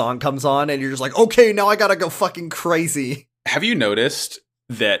stupid song comes on and you're just like, okay, now I gotta go fucking crazy. Have you noticed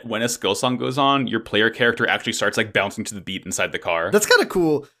that when a skill song goes on, your player character actually starts like bouncing to the beat inside the car? That's kind of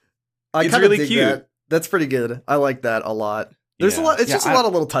cool. It's really cute. That. That's pretty good. I like that a lot. There's a lot. It's just a lot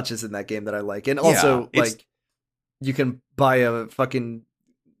of little touches in that game that I like, and also like you can buy a fucking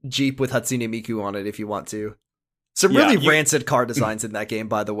Jeep with Hatsune Miku on it if you want to. Some really rancid car designs in that game,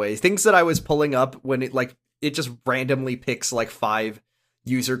 by the way. Things that I was pulling up when it just randomly picks like 5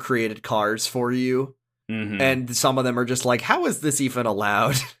 user created cars for you, and some of them are just like, how is this even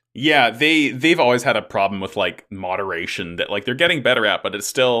allowed? Yeah, they've always had a problem with like moderation that like they're getting better at, but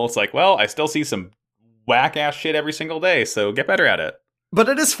it's like, well, I still see some whack ass shit every single day, so get better at it. But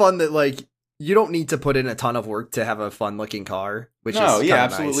it is fun that like you don't need to put in a ton of work to have a fun looking car, which is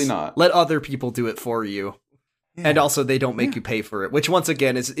absolutely nice. not. Let other people do it for you. Yeah. And also they don't make you pay for it, which once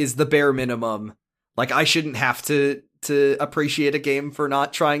again is the bare minimum. Like I shouldn't have to appreciate a game for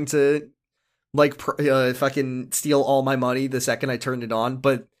not trying to like fucking steal all my money the second I turn it on,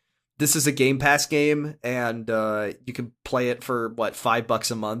 but this is a Game Pass game, and you can play it for what,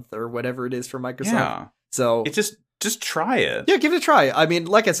 $5 a month or whatever it is for Microsoft. Yeah. So it's just try it. Yeah, give it a try. I mean,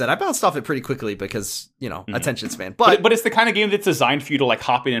 like I said, I bounced off it pretty quickly because attention span. But it's the kind of game that's designed for you to like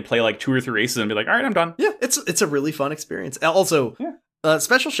hop in and play like 2 or 3 races and be like, all right, I'm done. Yeah, it's a really fun experience. Also,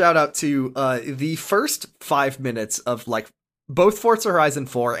 special shout out to the first 5 minutes of like both Forza Horizon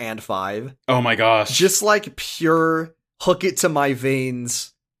 4 and 5. Oh my gosh, just like pure hook it to my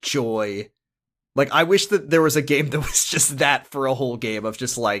veins joy. Like I wish that there was a game that was just that for a whole game of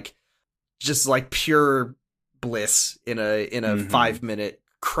just like pure bliss in a 5 minute,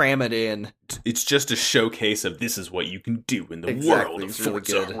 cram it in. It's just a showcase of this is what you can do in the world of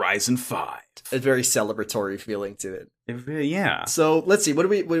Forza Horizon 5. A very celebratory feeling to it. Yeah. So let's see, what do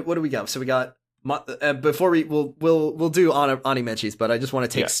we got? So we got before we'll do Animenchis, but I just want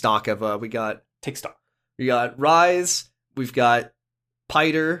to take stock of we got Rise, we've got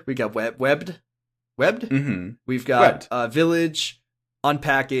Piter, we got Webbed. We've got Village,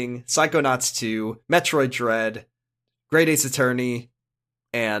 Unpacking, Psychonauts 2, Metroid Dread, Great Ace Attorney,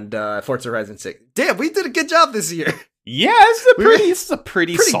 and Forza Horizon 6. Damn, we did a good job this year. Yeah, this is a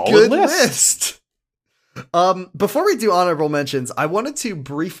pretty solid good list. Before we do honorable mentions, I wanted to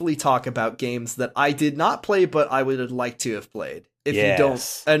briefly talk about games that I did not play, but I would like to have played. If you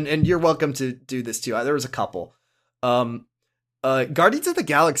don't, and you're welcome to do this too. There was a couple. Guardians of the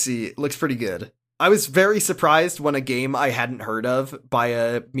Galaxy looks pretty good. I was very surprised when a game I hadn't heard of by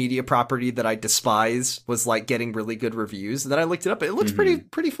a media property that I despise was like getting really good reviews. And then I looked it up. It looks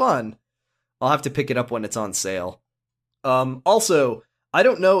pretty fun. I'll have to pick it up when it's on sale. Also, I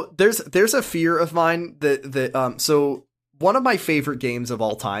don't know. There's a fear of mine that so one of my favorite games of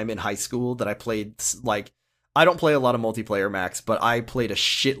all time in high school that I played, like, I don't play a lot of multiplayer, Max, but I played a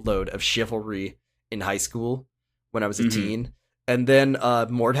shitload of Chivalry in high school when I was a teen. And then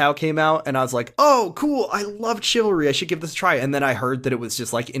Mordhau came out, and I was like, oh, cool, I loved Chivalry, I should give this a try. And then I heard that it was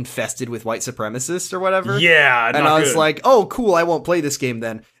just, like, infested with white supremacists or whatever. Yeah, and I was like, oh, cool, I won't play this game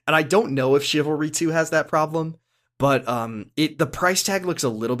then. And I don't know if Chivalry 2 has that problem, but the price tag looks a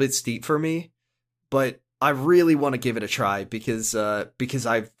little bit steep for me. But I really want to give it a try because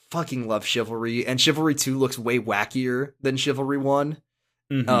I fucking love Chivalry, and Chivalry 2 looks way wackier than Chivalry 1.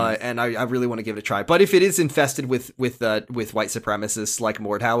 And I really want to give it a try. But if it is infested with white supremacists like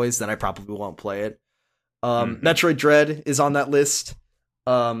Mordhau is, then I probably won't play it. Metroid Dread is on that list.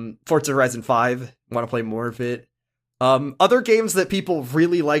 Forza Horizon 5, want to play more of it. Other games that people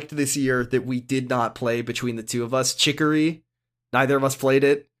really liked this year that we did not play between the two of us, Chicory. Neither of us played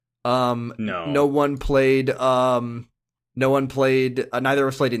it. No one played neither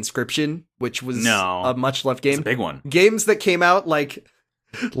of us played Inscription, which was a much loved game. It's a big one. Games that came out like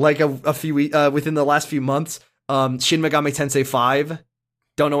a few within the last few months. Shin Megami Tensei 5.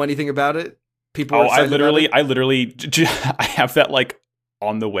 Don't know anything about it. I literally I have that like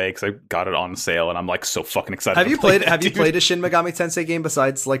on the way because I got it on sale and I'm like so fucking excited. Have you played a Shin Megami Tensei game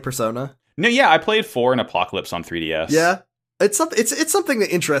besides like Persona? No, yeah, I played 4 and Apocalypse on 3DS. Yeah. It's something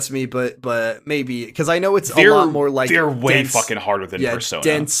that interests me, but maybe because I know it's a lot more like they're way fucking harder than Persona.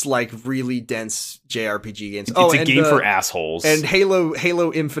 Dense, like really dense JRPG games. It's a game for assholes. And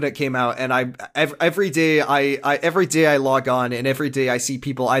Halo Infinite came out, and every day I log on, and every day I see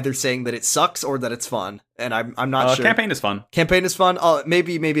people either saying that it sucks or that it's fun, and I'm not sure. Campaign is fun. Campaign is fun.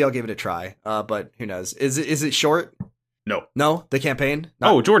 Maybe I'll give it a try. But who knows? Is it short? No, the campaign.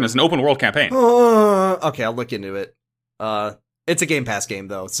 Jordan, it's an open world campaign. Okay, I'll look into it. It's a Game Pass game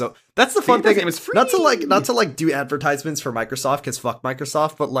though, so that's the fun thing. It was free. Not to do advertisements for Microsoft, because fuck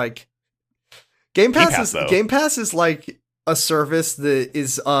Microsoft, but like Game Pass is like a service that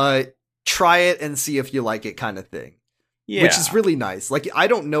is try it and see if you like it kind of thing. Yeah, which is really nice. Like I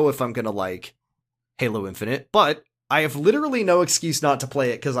don't know if I'm gonna like Halo Infinite, but I have literally no excuse not to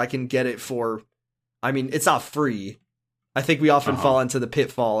play it because I can get it for. I mean, it's not free. I think we often fall into the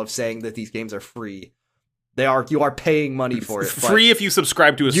pitfall of saying that these games are free. You are paying money for it. Free if you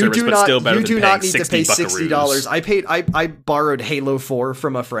subscribe to a service, but still better than paying $60. You do not need to pay $60. I borrowed Halo 4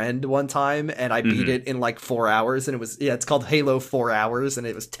 from a friend one time, and I beat it in like 4 hours, and it's called Halo 4 Hours, and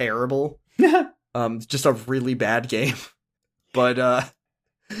it was terrible. Just a really bad game. But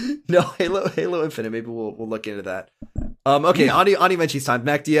no, Halo Infinite, maybe we'll look into that. Okay, Onimenchi's time.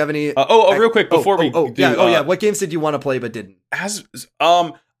 Mac, do you have any real quick before what games did you want to play but didn't?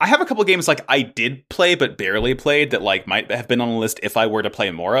 I have a couple games like I did play but barely played that like might have been on the list if I were to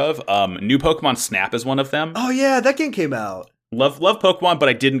play more of. New Pokemon Snap is one of them. Oh yeah, that game came out. Love Pokemon, but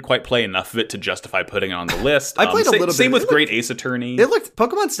I didn't quite play enough of it to justify putting it on the list. I played a little bit. Same with Great Ace Attorney.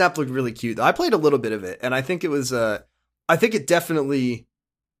 Pokemon Snap looked really cute. I played a little bit of it, and I think it was I think it definitely,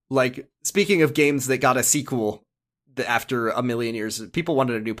 like, speaking of games that got a sequel after a million years, people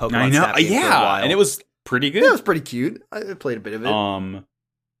wanted a new Pokemon Snap game for a while. And it was pretty good. Yeah, it was pretty cute. I played a bit of it.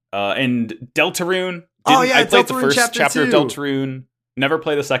 And Deltarune. I played the first chapter of Deltarune. Never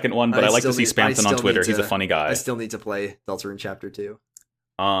play the second one, but I like to see Spamton on Twitter. He's a funny guy. I still need to play Deltarune Chapter 2.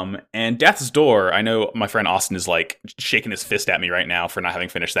 And Death's Door, I know my friend Austin is like shaking his fist at me right now for not having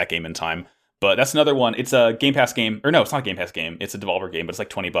finished that game in time. But that's another one. It's a Game Pass game. Or no, it's not a Game Pass game. It's a Devolver game, but it's like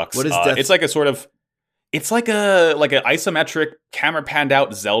 $20. What is Death? It's like a sort of... It's like an isometric, camera panned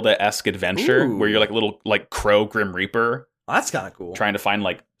out Zelda-esque adventure where you're like a little like crow Grim Reaper. Oh, that's kind of cool. Trying to find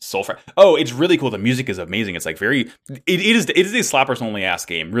like sulfur. Oh, it's really cool. The music is amazing. It's like very. It is a slappers only ass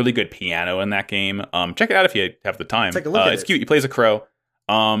game. Really good piano in that game. Check it out if you have the time. Take a look at it's cute. You play as a crow.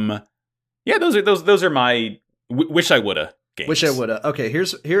 Yeah, those are my wish I woulda games. Wish I woulda. Okay,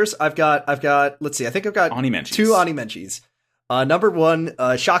 here's I've got. Let's see. I think I've got Onimenchis. 2 Onimenchis. Number one,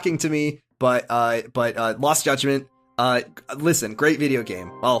 shocking to me, but Lost Judgment. Listen, great video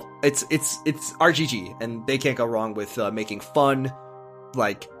game. Well, it's RGG, and they can't go wrong with making fun,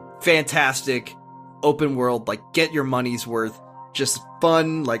 like fantastic, open world, like get your money's worth, just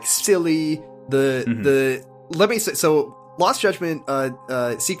fun, like silly. Let me say, so Lost Judgment,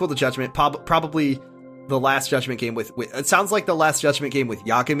 sequel to Judgment, probably the last Judgment game with it sounds like the last Judgment game with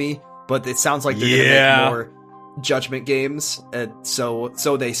Yagami, but it sounds like they're gonna make more Judgment games, and so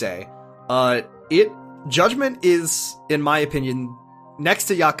they say. Judgment is, in my opinion, next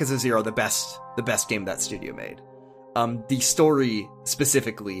to Yakuza 0, the best game that studio made. The story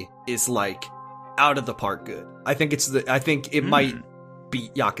specifically is like out of the park good. I think it might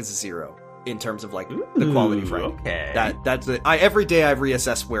beat Yakuza 0 in terms of like the quality frame. Okay. That's it. Every day I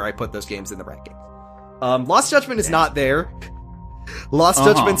reassess where I put those games in the rankings. Lost Judgment is not there. Lost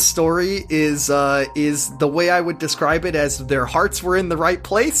Judgment's story is the way I would describe it as their hearts were in the right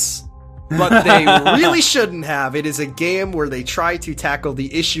place. But they really shouldn't have. It is a game where they try to tackle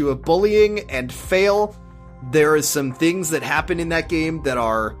the issue of bullying and fail. There are some things that happen in that game that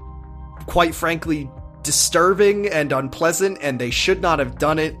are, quite frankly, disturbing and unpleasant, and they should not have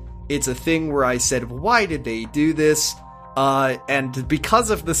done it. It's a thing where I said, why did they do this? And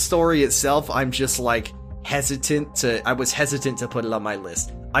because of the story itself, I'm just like I was hesitant to put it on my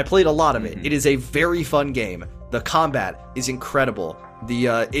list. I played a lot of it. It is a very fun game. The combat is incredible.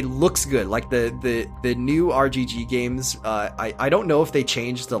 It looks good. Like the new RGG games, I don't know if they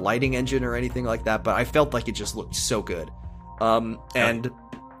changed the lighting engine or anything like that, but I felt like it just looked so good. And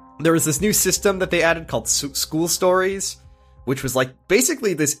there was this new system that they added called School Stories, which was like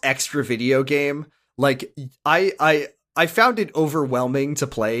basically this extra video game. Like I found it overwhelming to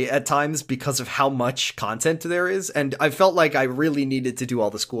play at times because of how much content there is, and I felt like I really needed to do all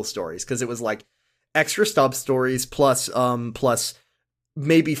the school stories because it was like extra sub stories plus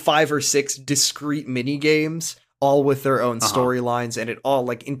maybe 5 or 6 discrete mini games, all with their own storylines, and it all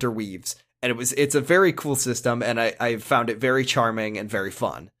like interweaves. And it's a very cool system, and I found it very charming and very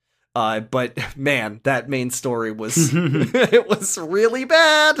fun. But man, that main story was it was really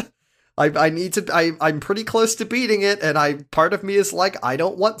bad. I'm pretty close to beating it, and part of me is like, I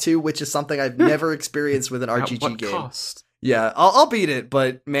don't want to, which is something I've never experienced with an RPG At what game. Cost? Yeah, I'll beat it,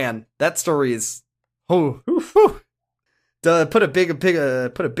 but man, that story is put a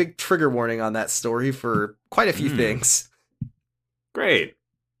big trigger warning on that story for quite a few things. Great.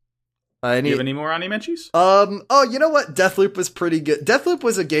 Do you have any more Animenchis? Oh, you know what? Deathloop was pretty good. Deathloop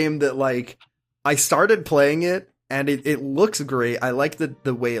was a game that, like, I started playing it, and it looks great. I like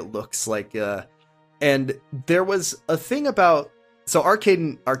the way it looks, like, and there was a thing about, so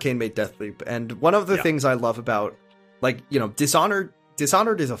Arcane made Deathloop, and one of the things I love about, like, you know, Dishonored is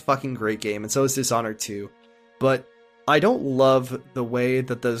a fucking great game, and so is Dishonored 2, but I don't love the way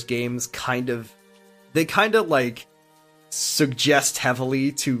that those games kind of like suggest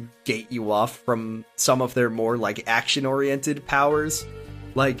heavily to gate you off from some of their more like action oriented powers.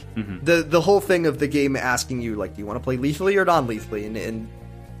 Like the whole thing of the game asking you, like, do you want to play lethally or non-lethally, and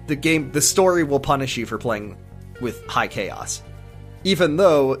the story will punish you for playing with high chaos, even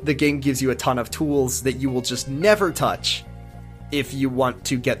though the game gives you a ton of tools that you will just never touch if you want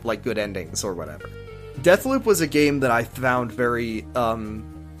to get like good endings or whatever. Deathloop was a game that I found very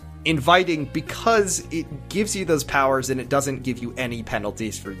inviting because it gives you those powers and it doesn't give you any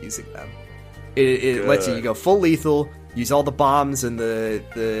penalties for using them. It lets you go full lethal, use all the bombs and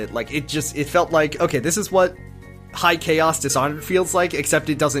the like. It felt like, okay, this is what high chaos Dishonored feels like, except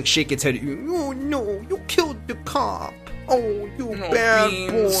it doesn't shake its head at you. Oh no, you killed the cop. Oh, you bad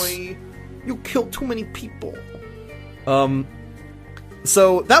boy. You killed too many people.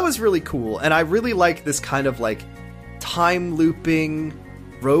 So that was really cool, and I really like this kind of like time looping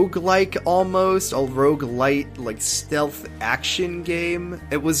roguelike, almost a roguelite like stealth action game.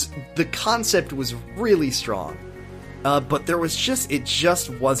 The concept was really strong, but it just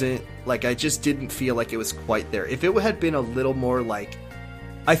wasn't, like, I just didn't feel like it was quite there. If it had been a little more like,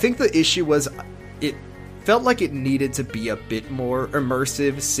 I think the issue was it felt like it needed to be a bit more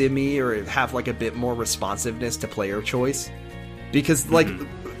immersive, simmy, or have like a bit more responsiveness to player choice. Because, like,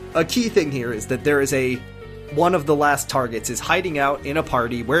 a key thing here is that there is one of the last targets is hiding out in a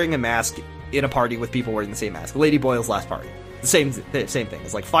party, wearing a mask in a party with people wearing the same mask. Lady Boyle's last party. The same thing.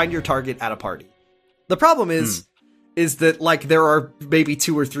 It's like, find your target at a party. The problem is that, like, there are maybe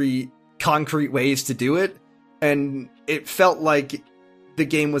 2 or 3 concrete ways to do it, and it felt like the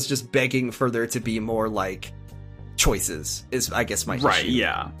game was just begging for there to be more, like, choices, is, I guess, my issue. Right,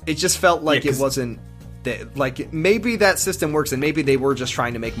 yeah. It just felt like it wasn't... like, maybe that system works, and maybe they were just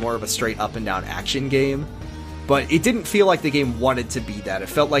trying to make more of a straight up and down action game, but it didn't feel like the game wanted to be that. It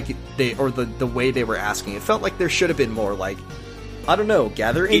felt like the way they were asking, it felt like there should have been more, like, I don't know,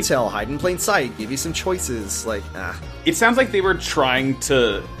 gather intel, hide in plain sight, give you some choices, like, It sounds like they weren't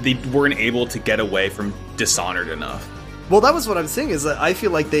able to get away from Dishonored enough. Well, that was what I'm saying, is that I feel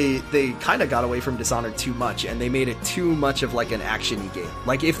like they kind of got away from Dishonored too much, and they made it too much of, like, an action game.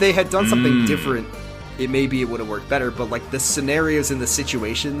 Like, if they had done something different, it would have worked better, but, like, the scenarios and the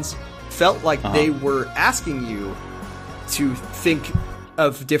situations felt like they were asking you to think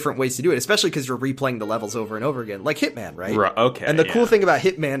of different ways to do it, especially because you're replaying the levels over and over again, like Hitman, right? Okay. And the cool thing about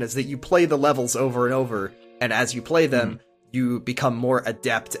Hitman is that you play the levels over and over, and as you play them, you become more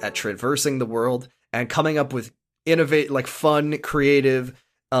adept at traversing the world and coming up with fun, creative,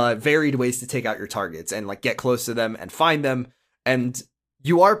 varied ways to take out your targets and, like, get close to them and find them. And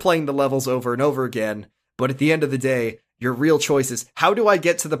you are playing the levels over and over again, but at the end of the day, your real choice is, how do I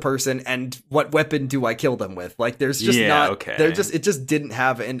get to the person and what weapon do I kill them with? Like, there's just it just didn't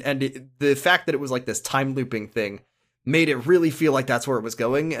have, the fact that it was like this time looping thing made it really feel like that's where it was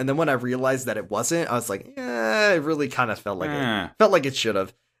going. And then when I realized that it wasn't, I was like, it really kind of felt like it should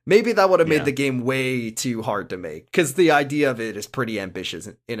have. Maybe that would have made the game way too hard to make, because the idea of it is pretty ambitious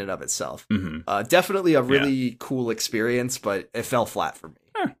in and of itself. Definitely a really cool experience, but it fell flat for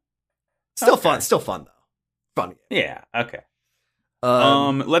me. Still fun though. Fun game. Yeah, okay.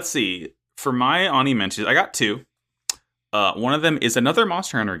 Let's see. For my Animenchis, I got 2. One of them is another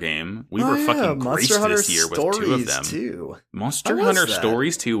Monster Hunter game. We were fucking graced this year with 2 of them. Too. Monster Hunter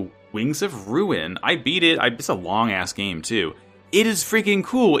Stories 2 Wings of Ruin. I beat it. It's a long-ass game, too. It is freaking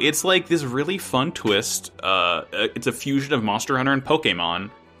cool. It's like this really fun twist. It's a fusion of Monster Hunter and Pokemon,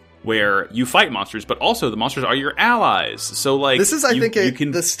 where you fight monsters, but also the monsters are your allies. So, like, this is, I think,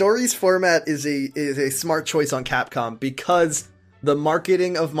 the Stories format is a smart choice on Capcom, because the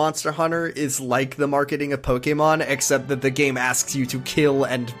marketing of Monster Hunter is like the marketing of Pokemon, except that the game asks you to kill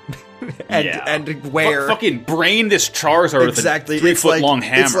and wear. Fucking brain this Charizard exactly. with a 3-foot long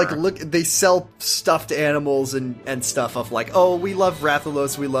hammer. It's like, look, they sell stuffed animals and stuff of like, oh, we love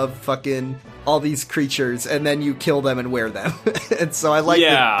Rathalos, we love fucking all these creatures, and then you kill them and wear them. And so I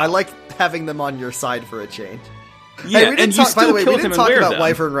like having them on your side for a change. Yeah, hey, we didn't talk, by the way, we didn't talk about them.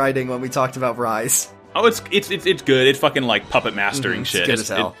 Wyvern riding when we talked about Rise. Oh, it's good. It's fucking like puppet mastering shit. It's good as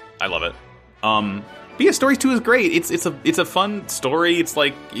hell. I love it. But yeah, Stories 2 is great. It's a fun story. It's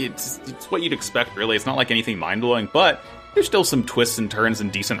like it's what you'd expect, really. It's not like anything mind blowing, but there's still some twists and turns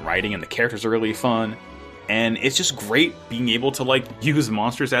and decent writing, and the characters are really fun. And it's just great being able to like use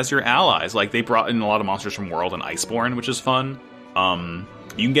monsters as your allies. Like they brought in a lot of monsters from World and Iceborne, which is fun.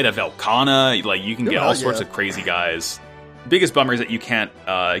 You can get a Velkhana, like you can get all sorts of crazy guys. Biggest bummer is that you can't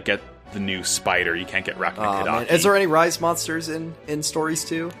get the new spider. You can't get Rakna Hidaki. Is there any Rise monsters in Stories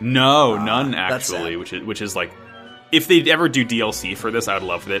 2? No, none actually. Which is like, if they ever do DLC for this, I would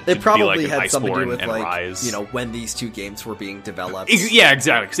love it. It probably be like had something to do with like Rise. When these two games were being developed. Yeah,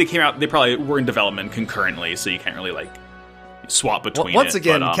 exactly. Because they came out, they probably were in development concurrently, so you can't really like swap between. Once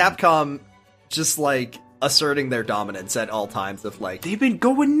again, Capcom just like asserting their dominance at all times of like they've been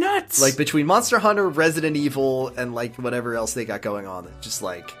going nuts. Like between Monster Hunter, Resident Evil, and like whatever else they got going on, it's just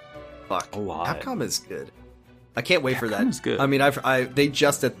like fuck. A lot. Capcom is good. I can't wait for that. Is good. I mean, they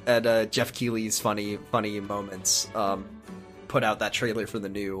just at Jeff Keighley's funny moments put out that trailer for the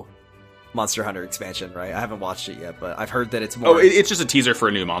new Monster Hunter expansion. Right, I haven't watched it yet, but I've heard that it's more. Oh, it's just a teaser for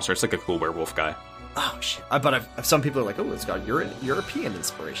a new monster. It's like a cool werewolf guy. Oh shit! But some people are like, "Oh, it's got European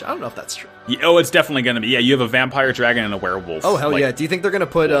inspiration." I don't know if that's true. Yeah, it's definitely going to be. Yeah, you have a vampire dragon and a werewolf. Oh hell yeah! Do you think they're going to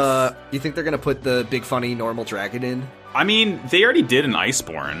put the big funny normal dragon in? I mean, they already did an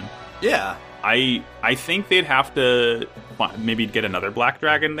Iceborne. Yeah. I think they'd have to maybe get another black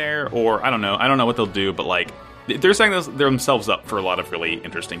dragon there, or I don't know what they'll do, but like they're setting themselves up for a lot of really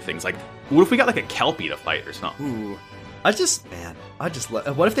interesting things. Like, what if we got like a Kelpie to fight or something? Ooh. What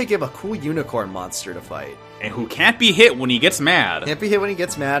if they give a cool unicorn monster to fight? And who can't be hit when he gets mad? Can't be hit when he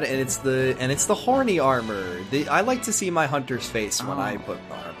gets mad, and it's the horny armor. I like to see my hunter's face when I put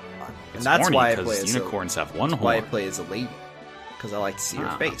armor on, and that's why I play as unicorns have one horn. Why I play as a lady, because I like to see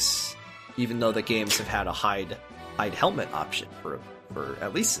her face. Even though the games have had a hide helmet option for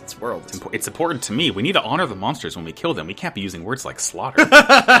at least since World. It's important to me. We need to honor the monsters when we kill them. We can't be using words like slaughter.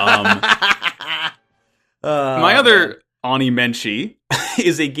 My other Ani Menchi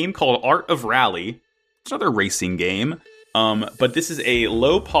is a game called Art of Rally. It's another racing game, but this is a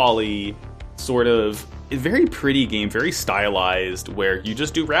low poly, sort of a very pretty game, very stylized, where you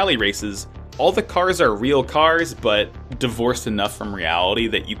just do rally races. All the cars are real cars, but divorced enough from reality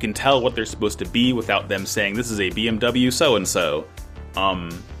that you can tell what they're supposed to be without them saying, this is a BMW so-and-so.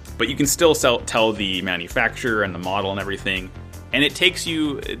 But you can still tell the manufacturer and the model and everything. And it takes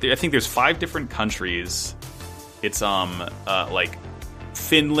you, I think there's 5 different countries. It's like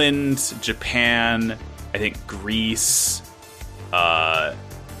Finland, Japan, I think Greece,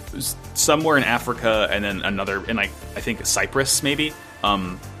 somewhere in Africa, and then another in like I think Cyprus maybe.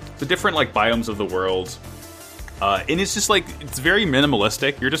 The different like biomes of the world. And it's just like, it's very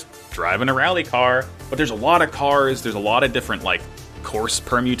minimalistic. You're just driving a rally car, but there's a lot of cars. There's a lot of different like course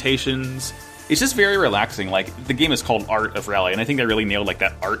permutations. It's just very relaxing. Like, the game is called Art of Rally, and I think they really nailed like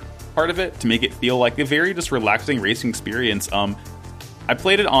that art part of it to make it feel like a very just relaxing racing experience. I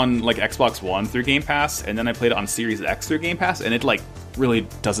played it on like Xbox One through Game Pass, and then I played it on Series X through Game Pass, and it like really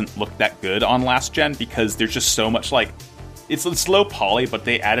doesn't look that good on last gen because there's just so much like, it's slow poly, but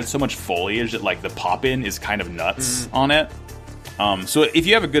they added so much foliage that like the pop-in is kind of nuts on it. So if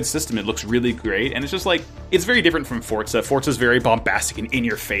you have a good system, it looks really great, and it's just like, it's very different from Forza. Forza's very bombastic and in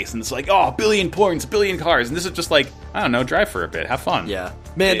your face, and it's like, oh, 1 billion points, 1 billion cars, and this is just like, I don't know, drive for a bit, have fun. Yeah.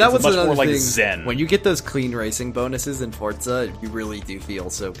 Man, that was much another more like thing. Zen. When you get those clean racing bonuses in Forza, you really do feel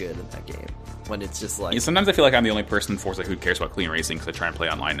so good in that game. When it's just like... Yeah, sometimes I feel like I'm the only person in Forza who cares about clean racing because I try and play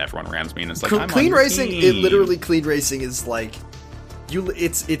online and everyone rams me, and it's like, I'm clean on your racing, team. it literally, clean racing is like...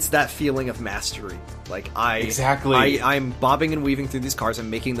 It's that feeling of mastery. Like I'm bobbing and weaving through these cars and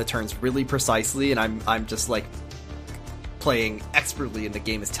making the turns really precisely, and I'm just like playing expertly, and the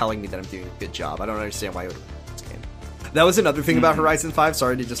game is telling me that I'm doing a good job. I don't understand why I would win this game. That was another thing about Horizon 5.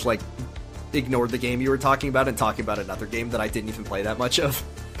 Sorry to just like ignore the game you were talking about and talking about another game that I didn't even play that much of.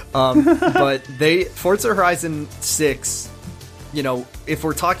 But Forza Horizon 6, you know, if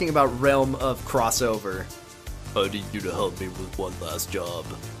we're talking about realm of crossover, I need you to help me with one last job.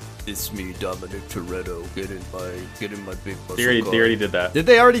 It's me, Dominic Toretto. Get in my big muscle car. They already did that. Did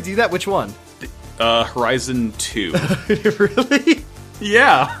they already do that? Which one? Horizon 2. Really?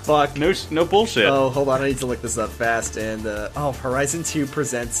 Yeah. Fuck. No bullshit. Oh, hold on. I need to look this up fast. And, Horizon 2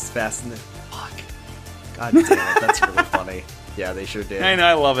 presents Fast and the... Fuck. God damn it. That's really funny. Yeah, they sure did. I know,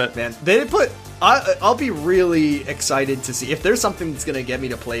 I love it. Man, they did put... I'll be really excited to see... If there's something that's gonna get me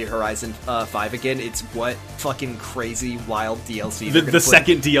to play Horizon 5 again, it's what fucking crazy, wild DLC The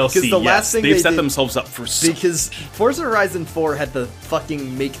second DLC, because the last thing they've they set did, themselves up for because Forza Horizon 4 had the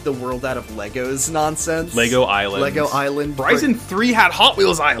fucking make the world out of Legos nonsense. Lego Island. Horizon 3 had Hot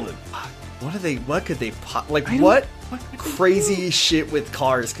Wheels Island. What could they pop? Like, what crazy shit with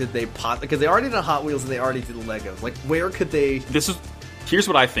cars could they pop? Because they already did Hot Wheels and they already did Legos. Like, where could they... Here's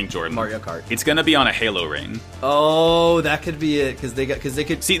what I think, Jordan. Mario Kart. It's gonna be on a Halo ring. Oh, that could be it. Because they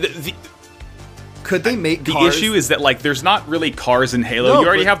could see could they make the cars? issue is that like there's not really cars in Halo. You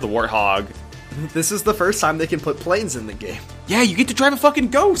already have the Warthog. This is the first time they can put planes in the game. Yeah, you get to drive a fucking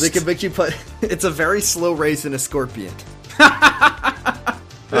ghost. They can make you put. It's a very slow race in a Scorpion.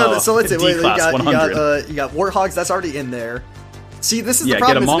 So let's say you got Warthogs. That's already in there. See, this is the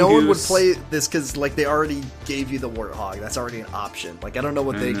problem: is no one would play this because, like, they already gave you the Warthog. That's already an option. Like, I don't know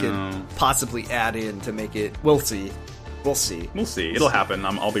what they could possibly add in to make it. We'll see. It'll happen.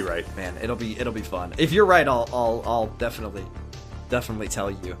 I'll be right, man. It'll be fun. If you're right, I'll definitely tell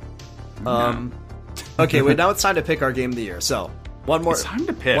you. Okay, wait. Now it's time to pick our game of the year. So one more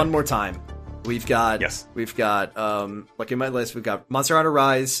time. We've got look at my list. We've got Monster Hunter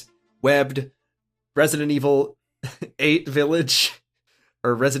Rise, Webbed, Resident Evil 8 Village,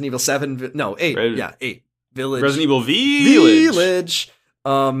 or Resident Evil 7. 8 Village. Resident Evil Village.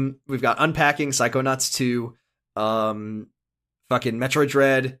 We've got Unpacking, Psychonauts 2, fucking Metroid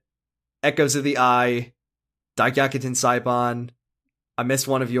Dread, Echoes of the Eye, Daikyakutin Saibon. I missed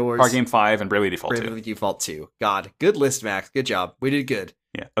one of yours. Card Game 5 and Bravely Default 2. Bravely Default 2. God, good list, Max. Good job. We did good.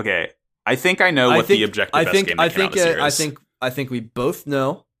 Yeah. Okay. I think I know what the objective best game that came out this year is. I think we both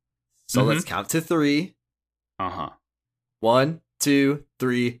know. So let's count to 3. 1, 2,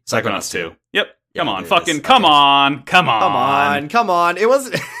 3. Psychonauts 2. Yep. Come on. It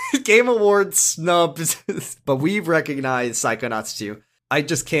was Game Awards snubs, but we recognize Psychonauts 2. I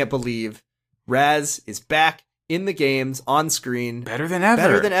just can't believe Raz is back in the games on screen. Better than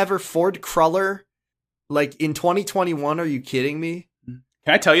ever. Ford Cruller, like in 2021. Are you kidding me? Can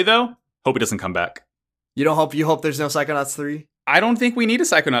I tell you though? Hope it doesn't come back. You hope there's no Psychonauts 3? I don't think we need a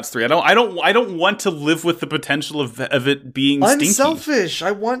Psychonauts 3. I don't want to live with the potential of it being stinky. I'm selfish.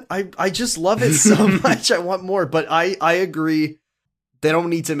 I just love it so much. I want more, but I agree. They don't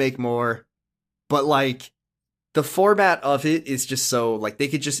need to make more. But like the format of it is just so like they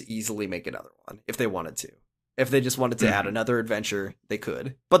could just easily make another one if they wanted to. If they just wanted to add another adventure, they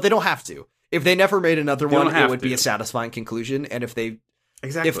could. But they don't have to. If they never made another one, it would be a satisfying conclusion. And if they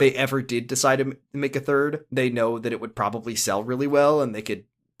ever did decide to make a third, they know that it would probably sell really well and they could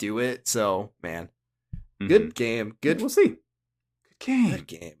do it. So, man, good game. Good. We'll see. Good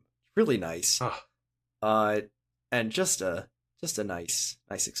game. Really nice. And just a nice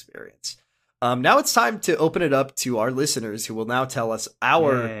experience. Now it's time to open it up to our listeners who will now tell us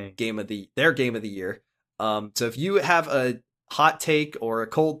their game of the year. So if you have a hot take or a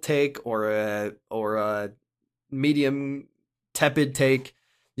cold take or a medium tepid take,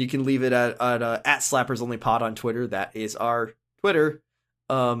 you can leave it at @SlappersOnlyPod on Twitter. That is our Twitter.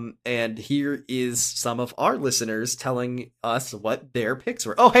 And here is some of our listeners telling us what their picks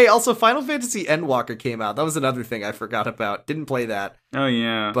were. Oh, hey, also Final Fantasy Endwalker came out. That was another thing I forgot about. Didn't play that. Oh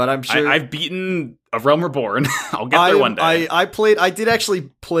yeah, but I'm sure I've beaten A Realm Reborn. I'll get there one day. I did actually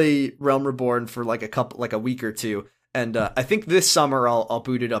play Realm Reborn for like a week or two, and I think this summer I'll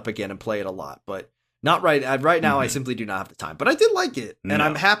boot it up again and play it a lot, but. Not right now. I simply do not have the time, but I did like it, and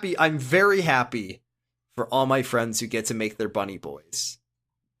I'm happy. I'm very happy for all my friends who get to make their bunny boys.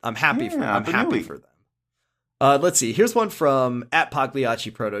 I'm happy for them. Let's see. Here's one from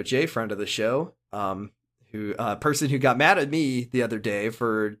 @Pagliacci friend of the show. Person who got mad at me the other day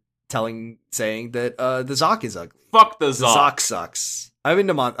for saying that the Zoc is ugly. Fuck the Zoc. The Zoc sucks. I'm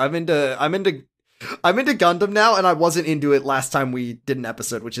into Gundam now, and I wasn't into it last time we did an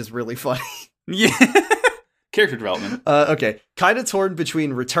episode, which is really funny. Yeah. Character development. Okay. Kind of torn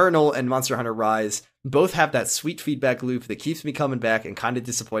between Returnal and Monster Hunter Rise. Both have that sweet feedback loop that keeps me coming back and kind of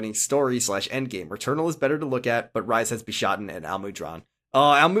disappointing story/endgame. Returnal is better to look at, but Rise has Bishaten and Almudron.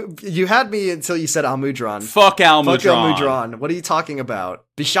 Oh, you had me until you said Almudron. Fuck Almudron. What are you talking about?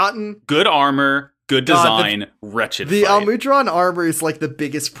 Bishaten? Good armor, good design, wretched The fight. Almudron armor is like the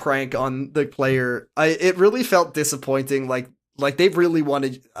biggest prank on the player. It really felt disappointing. Like they really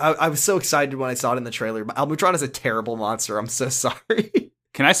wanted. I was so excited when I saw it in the trailer. But Almudron is a terrible monster. I'm so sorry.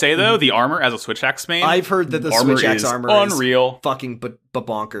 Can I say though, the armor as a Switch Axe main? I've heard that the Switch Axe armor is unreal, fucking but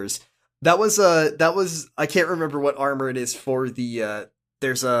bonkers. That was I can't remember what armor it is for the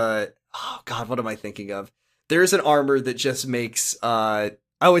there's a oh god, what am I thinking of? There's an armor that just makes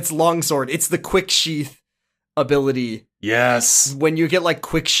it's Longsword. It's the quick sheath ability. Yes. When you get like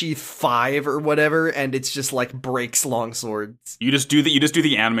quick sheath 5 or whatever, and it's just like breaks longswords. You just do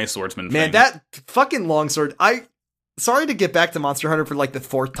the anime swordsman thing. Man, that fucking longsword. Sorry to get back to Monster Hunter for like the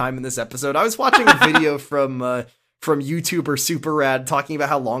 4th time in this episode. I was watching a video from YouTuber Super Rad talking about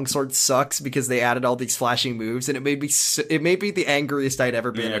how longsword sucks because they added all these flashing moves, and it made me the angriest I'd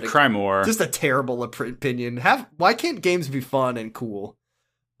ever been. Yeah, cry more. Just a terrible opinion. Why can't games be fun and cool?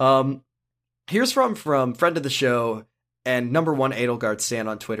 Here's from friend of the show and number 1 Edelgard stan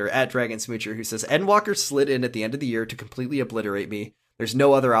on Twitter at Dragon Smoocher, who says, Endwalker slid in at the end of the year to completely obliterate me. There's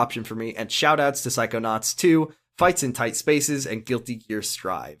no other option for me. And shoutouts to Psychonauts 2, Fights in Tight Spaces, and Guilty Gear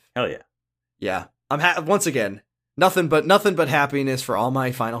Strive. Hell yeah. Yeah. I'm once again, nothing but happiness for all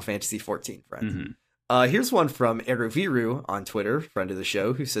my Final Fantasy 14 friends. Mm-hmm. Here's one from Eruviru on Twitter, friend of the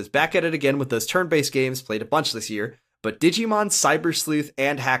show, who says, back at it again with those turn-based games, played a bunch this year, but Digimon, Cyber Sleuth,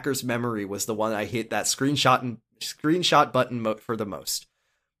 and Hacker's Memory was the one I hit that screenshot button for the most.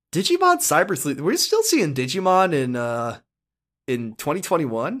 Digimon, Cyber Sleuth. We're still seeing Digimon in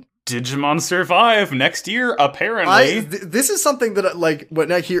 2021. Digimon Survive next year, apparently. This is something that like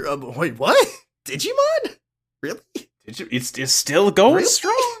when I hear. Wait, what? Digimon? Really? It's still going really?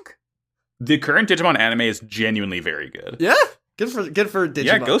 strong. The current Digimon anime is genuinely very good. Yeah, good for Digimon.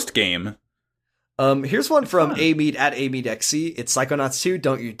 Yeah, Ghost Game. Here's one from Ameed at AmeedXC. It's Psychonauts 2.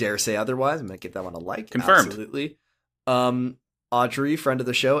 Don't you dare say otherwise. I'm gonna give that one a like. Confirmed. Absolutely. Audrey, friend of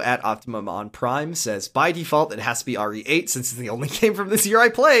the show at Optimum on Prime, says by default it has to be RE8 since it's the only game from this year I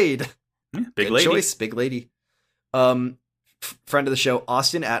played. Yeah, big Good lady. choice, big lady. Friend of the show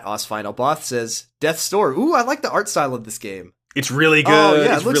Austin at OsFinalBoth says Death's Door. Ooh, I like the art style of this game. It's really good. Oh,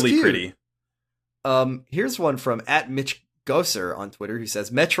 yeah, it's really cute. pretty. Here's one from at Mitch Gosser on Twitter who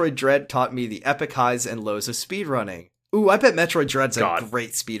says Metroid Dread taught me the epic highs and lows of speedrunning. Ooh, I bet Metroid Dread's a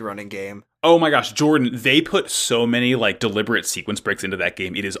great speedrunning game. Oh my gosh, Jordan, they put so many like deliberate sequence breaks into that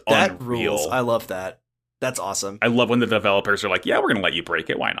game. It is that unreal. Rules. I love that. That's awesome. I love when the developers are like, "Yeah, we're gonna let you break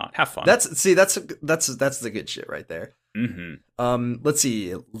it. Why not? Have fun." That's the good shit right there. Mm-hmm. Let's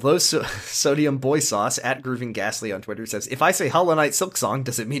see. Low Sodium Boy Sauce at Grooving Ghastly on Twitter says, "If I say Hollow Knight Silk Song,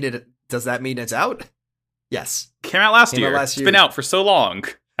 does that mean it's out?" Yes. Came out last year. It's been out for so long.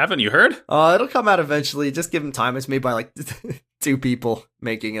 Haven't you heard? It'll come out eventually. Just give them time. It's made by like 2 people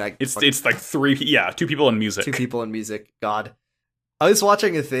making like it's like 3. Yeah, 2 people in music. 2 people in music. God. I was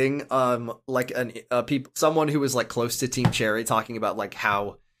watching a thing, like someone who was like close to Team Cherry talking about like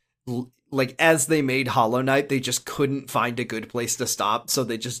how, like as they made Hollow Knight, they just couldn't find a good place to stop, so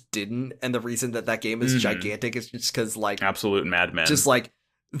they just didn't. And the reason that game is gigantic is just because like absolute madmen. Just like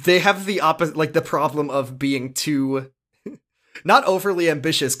they have the opposite, like the problem of being too, not overly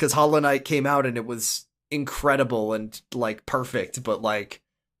ambitious, because Hollow Knight came out and it was incredible and like perfect, but like.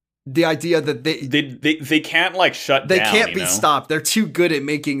 The idea that they can't like shut they down. They can't be stopped. They're too good at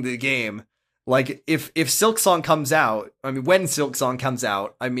making the game. Like if Silk Song comes out, I mean, when Silk Song comes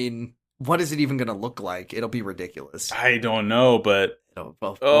out, I mean, what is it even going to look like? It'll be ridiculous. I don't know, but I'll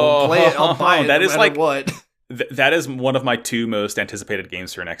play it. I'll buy it. That is like what? That is one of my 2 most anticipated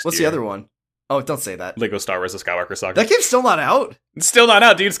games for next year. What's the other one? Oh, don't say that. Lego Star Wars: The Skywalker Saga. That game's still not out. It's still not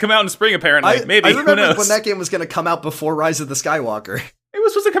out, dude. It's come out in spring, apparently. Maybe. I remember who knows? when that game was going to come out before Rise of the Skywalker. It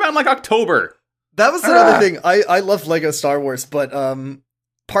was supposed to come out in like October. That was another thing. I love Lego Star Wars, but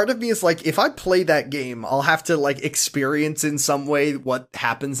part of me is like, if I play that game, I'll have to like experience in some way what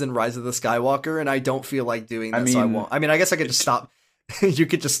happens in Rise of the Skywalker, and I don't feel like doing that, so I won't. I mean, I guess I could just stop. You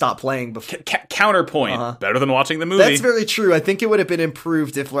could just stop playing before. Counterpoint, better than watching the movie. That's very true. I think it would have been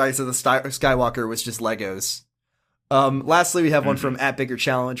improved if Rise of the Skywalker was just Legos. Lastly, we have one from at Bigger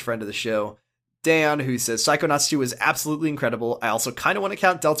Challenge, friend of the show, Dan, who says, Psychonauts 2 is absolutely incredible. I also kind of want to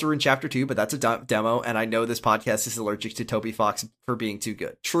count Deltarune Chapter 2, but that's a demo, and I know this podcast is allergic to Toby Fox for being too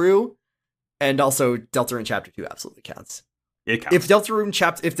good. True. And also, Deltarune Chapter 2 absolutely counts. It counts. If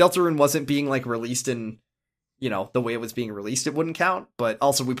Deltarune wasn't being, like, released in, the way it was being released, it wouldn't count, but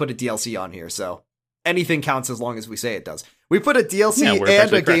also we put a DLC on here, so anything counts as long as we say it does. We put a DLC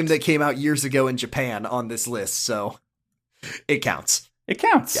and a game that came out years ago in Japan on this list, so it counts. It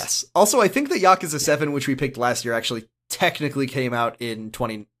counts. Yes. Also, I think that Yakuza 7, which we picked last year, actually technically came out in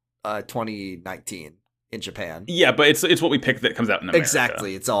 2019 in Japan. Yeah, but it's what we picked that comes out in America.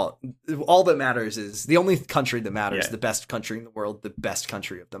 Exactly. It's all that matters is the only country that matters, the best country in the world, the best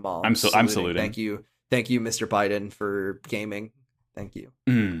country of them all. I'm saluting. Thank you, Mr. Biden, for gaming. Thank you.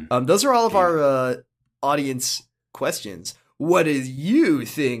 Mm. Those are all of our audience questions. What do you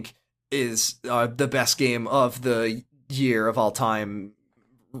think is the best game of the year of all time?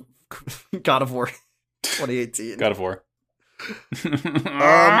 God of War 2018. God of War.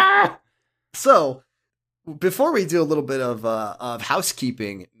 So, before we do a little bit of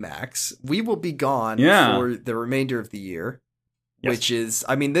housekeeping, Max, we will be gone for the remainder of the year, which is,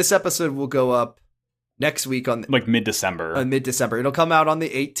 I mean, this episode will go up next week on like mid-December. Mid-December. It'll come out on the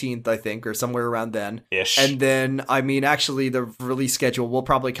 18th, I think, or somewhere around then. Ish. And then, I mean, actually, the release schedule will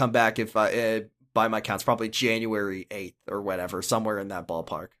probably come back if by my counts, probably January 8th or whatever, somewhere in that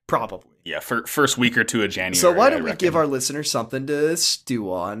ballpark. Probably. Yeah, for first week or two of January. So why don't we give our listeners something to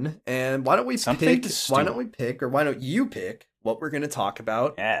stew on? And why don't we pick, or why don't you pick what we're going to talk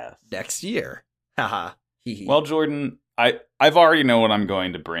about next year? Haha. Well, Jordan, I've already know what I'm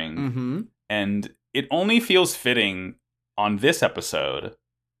going to bring. Mm-hmm. And it only feels fitting on this episode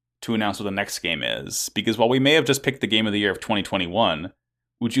to announce what the next game is. Because while we may have just picked the game of the year of 2021,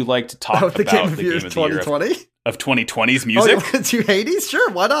 would you like to talk about the game of the year of 2020? Of 2020's music? Oh, you want to do Hades?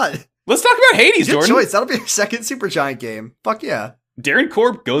 Sure, why not? Let's talk about Hades, Good Jordan. choice. That'll be your second Supergiant game. Fuck yeah. Darren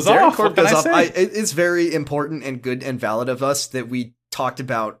Korb goes off. Darren Korb goes off. It's very important and good and valid of us that we talked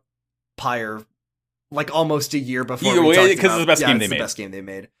about Pyre like almost a year before. Because it's the best game they made. The best game they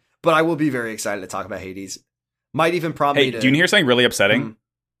made. But I will be very excited to talk about Hades. Might even prompt me to... do you hear something really upsetting?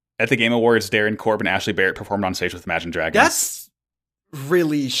 At the Game Awards, Darren Korb and Ashley Barrett performed on stage with Imagine Dragons. That's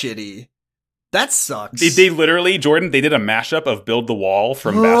really shitty. That sucks. They literally, Jordan, they did a mashup of Build the Wall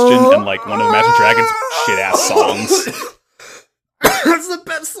from Bastion and like one of Imagine Dragons' shit-ass songs. That's the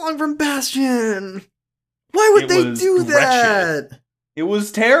best song from Bastion. Why would they do that? It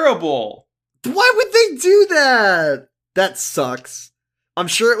was terrible. Why would they do that? That sucks. I'm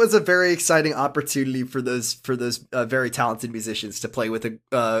sure it was a very exciting opportunity for those very talented musicians to play with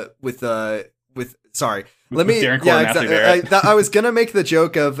Darren Korb and Ashley Barrett. I was gonna make the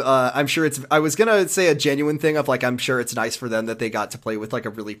joke of I was gonna say a genuine thing of like I'm sure it's nice for them that they got to play with like a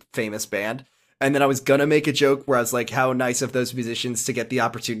really famous band, and then I was gonna make a joke where I was like how nice of those musicians to get the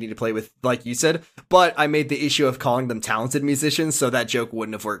opportunity to play with, like you said, but I made the issue of calling them talented musicians, so that joke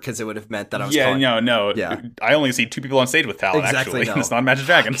wouldn't have worked because it would have meant that I was I only see two people on stage with talent. Exactly, actually. It's not Imagine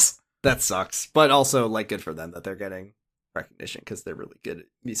Dragons. That sucks, but also like good for them that they're getting recognition because they're really good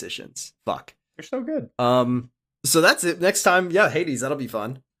musicians. Fuck. They're so good. So that's it. Next time, Hades. That'll be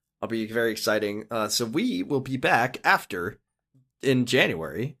fun. I'll be very exciting. So we will be back in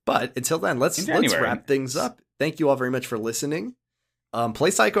January. But until then, let's wrap things up. Thank you all very much for listening. Play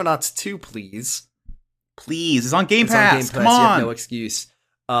Psychonauts 2, please. Please, it's on Game Pass. Come on. You have no excuse.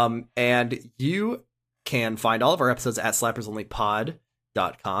 And you can find all of our episodes at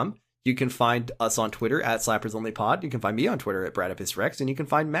slappersonlypod.com. You can find us on Twitter at SlappersOnlyPod. You can find me on Twitter at BradApisRex, and you can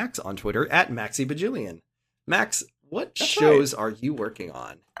find Max on Twitter at MaxyBajillion. Max, what shows are you working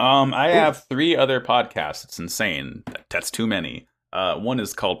on? I have 3 other podcasts. It's insane. That's too many. One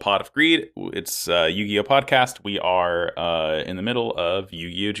is called Pot of Greed. It's a Yu-Gi-Oh podcast. We are in the middle of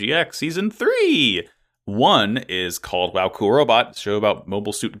Yu-Gi-Oh! GX Season 3. One is called Wow Cool Robot, a show about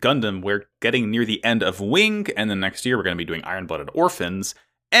Mobile Suit Gundam. We're getting near the end of Wing, and then next year we're going to be doing Iron-Blooded Orphans.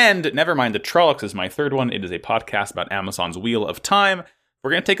 And Nevermind the Trollocs is my third one. It is a podcast about Amazon's Wheel of Time.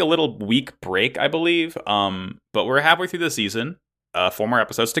 We're going to take a little week break, I believe. But we're halfway through the season. 4 more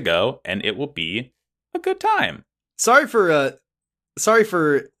episodes to go, and it will be a good time. Sorry for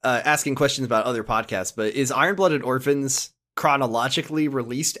asking questions about other podcasts, but is Iron-Blooded Orphans chronologically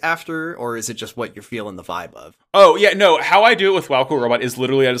released after, or is it just what you're feeling the vibe of? Oh, yeah, no. How I do it with Wow Cool Robot is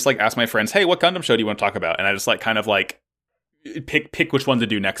literally I just like ask my friends, hey, what Gundam show do you want to talk about? And I just like kind of like pick which one to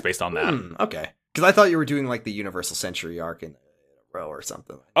do next based on that. Okay. Because I thought you were doing like the Universal Century arc in a row or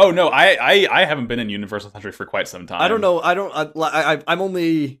something. Oh no, I haven't been in Universal Century for quite some time. I don't know. I'm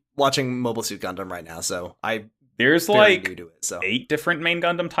only watching Mobile Suit Gundam right now, so there's like new to it, 8 different main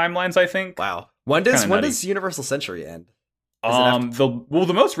Gundam timelines, I think. Wow. When does Universal Century end?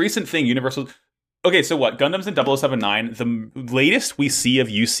 The most recent thing Universal. Okay, so what? Gundam's in 0079. The latest we see of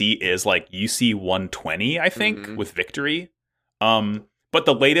UC is like UC 120, I think, with Victory. But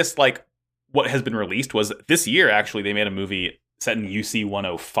the latest, like, what has been released was this year, actually, they made a movie set in UC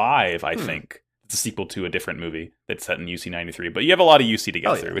 105, I think. It's a sequel to a different movie that's set in UC 93. But you have a lot of UC to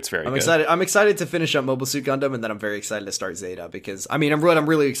get through. It's very good. I'm excited to finish up Mobile Suit Gundam, and then I'm very excited to start Zeta, because, I mean, what I'm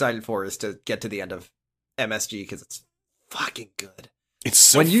really excited for is to get to the end of MSG, because it's fucking good. It's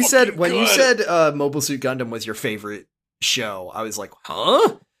so when you said good. Mobile Suit Gundam was your favorite show, I was like,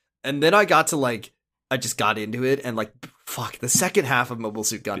 huh? And then I just got into it, and like fuck, the second half of Mobile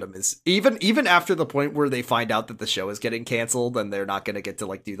Suit Gundam is even after the point where they find out that the show is getting canceled and they're not going to get to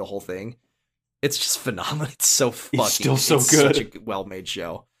like do the whole thing. It's just phenomenal. It's so fucking. It's still so good. Such a well-made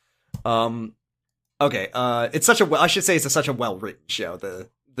show. Okay. It's such a. I should say it's such a well-written show. The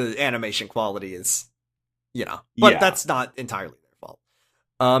animation quality is, but that's not entirely their fault.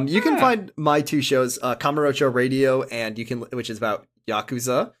 You can find my two shows, Kamurocho Radio, and which is about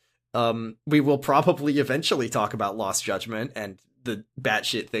Yakuza. We will probably eventually talk about Lost Judgment and the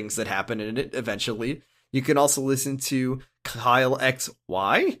batshit things that happen in it eventually. You can also listen to Kyle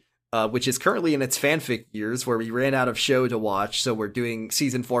XY, which is currently in its fanfic years, where we ran out of show to watch, so we're doing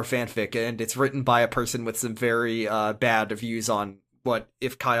season 4 fanfic, and it's written by a person with some very bad views on what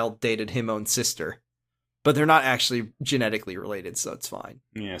if Kyle dated his own sister. But they're not actually genetically related, so it's fine.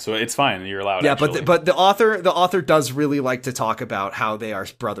 Yeah, so it's fine. You're allowed. Yeah, actually. but the author does really like to talk about how they are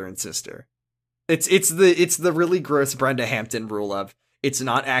brother and sister. It's the really gross Brenda Hampton rule of it's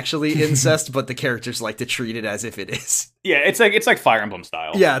not actually incest, but the characters like to treat it as if it is. Yeah, it's like Fire Emblem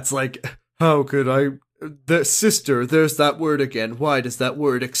style. Yeah, it's like, how could I? The sister, there's that word again. Why does that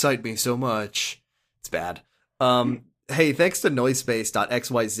word excite me so much? It's bad. Hey, thanks to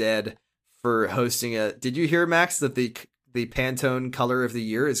Noisepace.xyz for hosting it. Did you hear, Max, that the Pantone color of the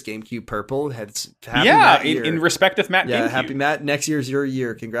year is GameCube purple? In respect of Matt. Yeah, GameCube. happy Matt. Next year's your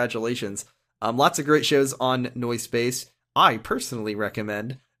year. Congratulations. Lots of great shows on Noisepace. I personally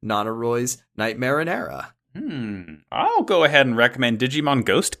recommend Nanoroy's Nightmare in Era. I'll go ahead and recommend Digimon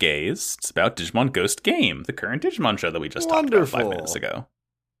Ghost Gaze. It's about Digimon Ghost Game, the current Digimon show that we just talked about 5 minutes ago.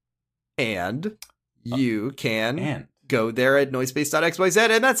 And you can go there at Noisepace.xyz,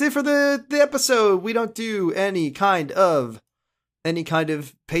 and that's it for the episode. We don't do any kind of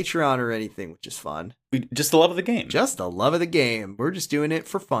Patreon or anything, which is fun. Just the love of the game. Just the love of the game. We're just doing it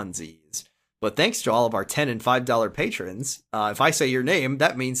for funsies. But thanks to all of our $10 and $5 patrons. If I say your name,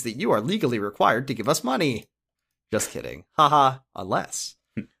 that means that you are legally required to give us money. Just kidding. Haha. Unless.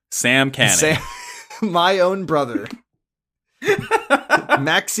 Sam Cannon. My own brother.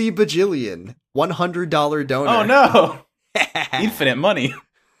 Maxi Bajillion. $100 donor. Oh no. Infinite money.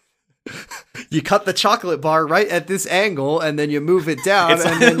 You cut the chocolate bar right at this angle, and then you move it down. It's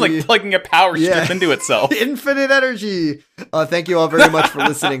and then like plugging a power strip into itself. Infinite energy. Thank you all very much for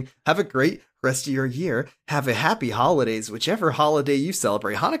listening. Have a great rest of your year. Have a happy holidays, whichever holiday you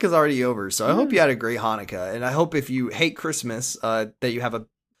celebrate. Hanukkah's already over, so I hope you had a great Hanukkah. And I hope if you hate Christmas, that you have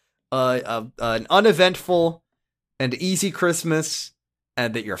an uneventful and easy Christmas,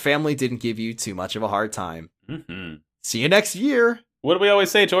 and that your family didn't give you too much of a hard time. Mm-hmm. See you next year. What do we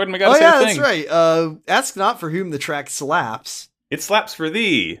always say, Jordan? We gotta say a thing. That's right. Ask not for whom the track slaps. It slaps for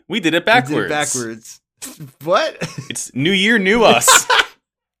thee. We did it backwards. What? It's New Year, New Us.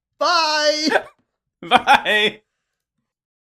 Bye. Bye.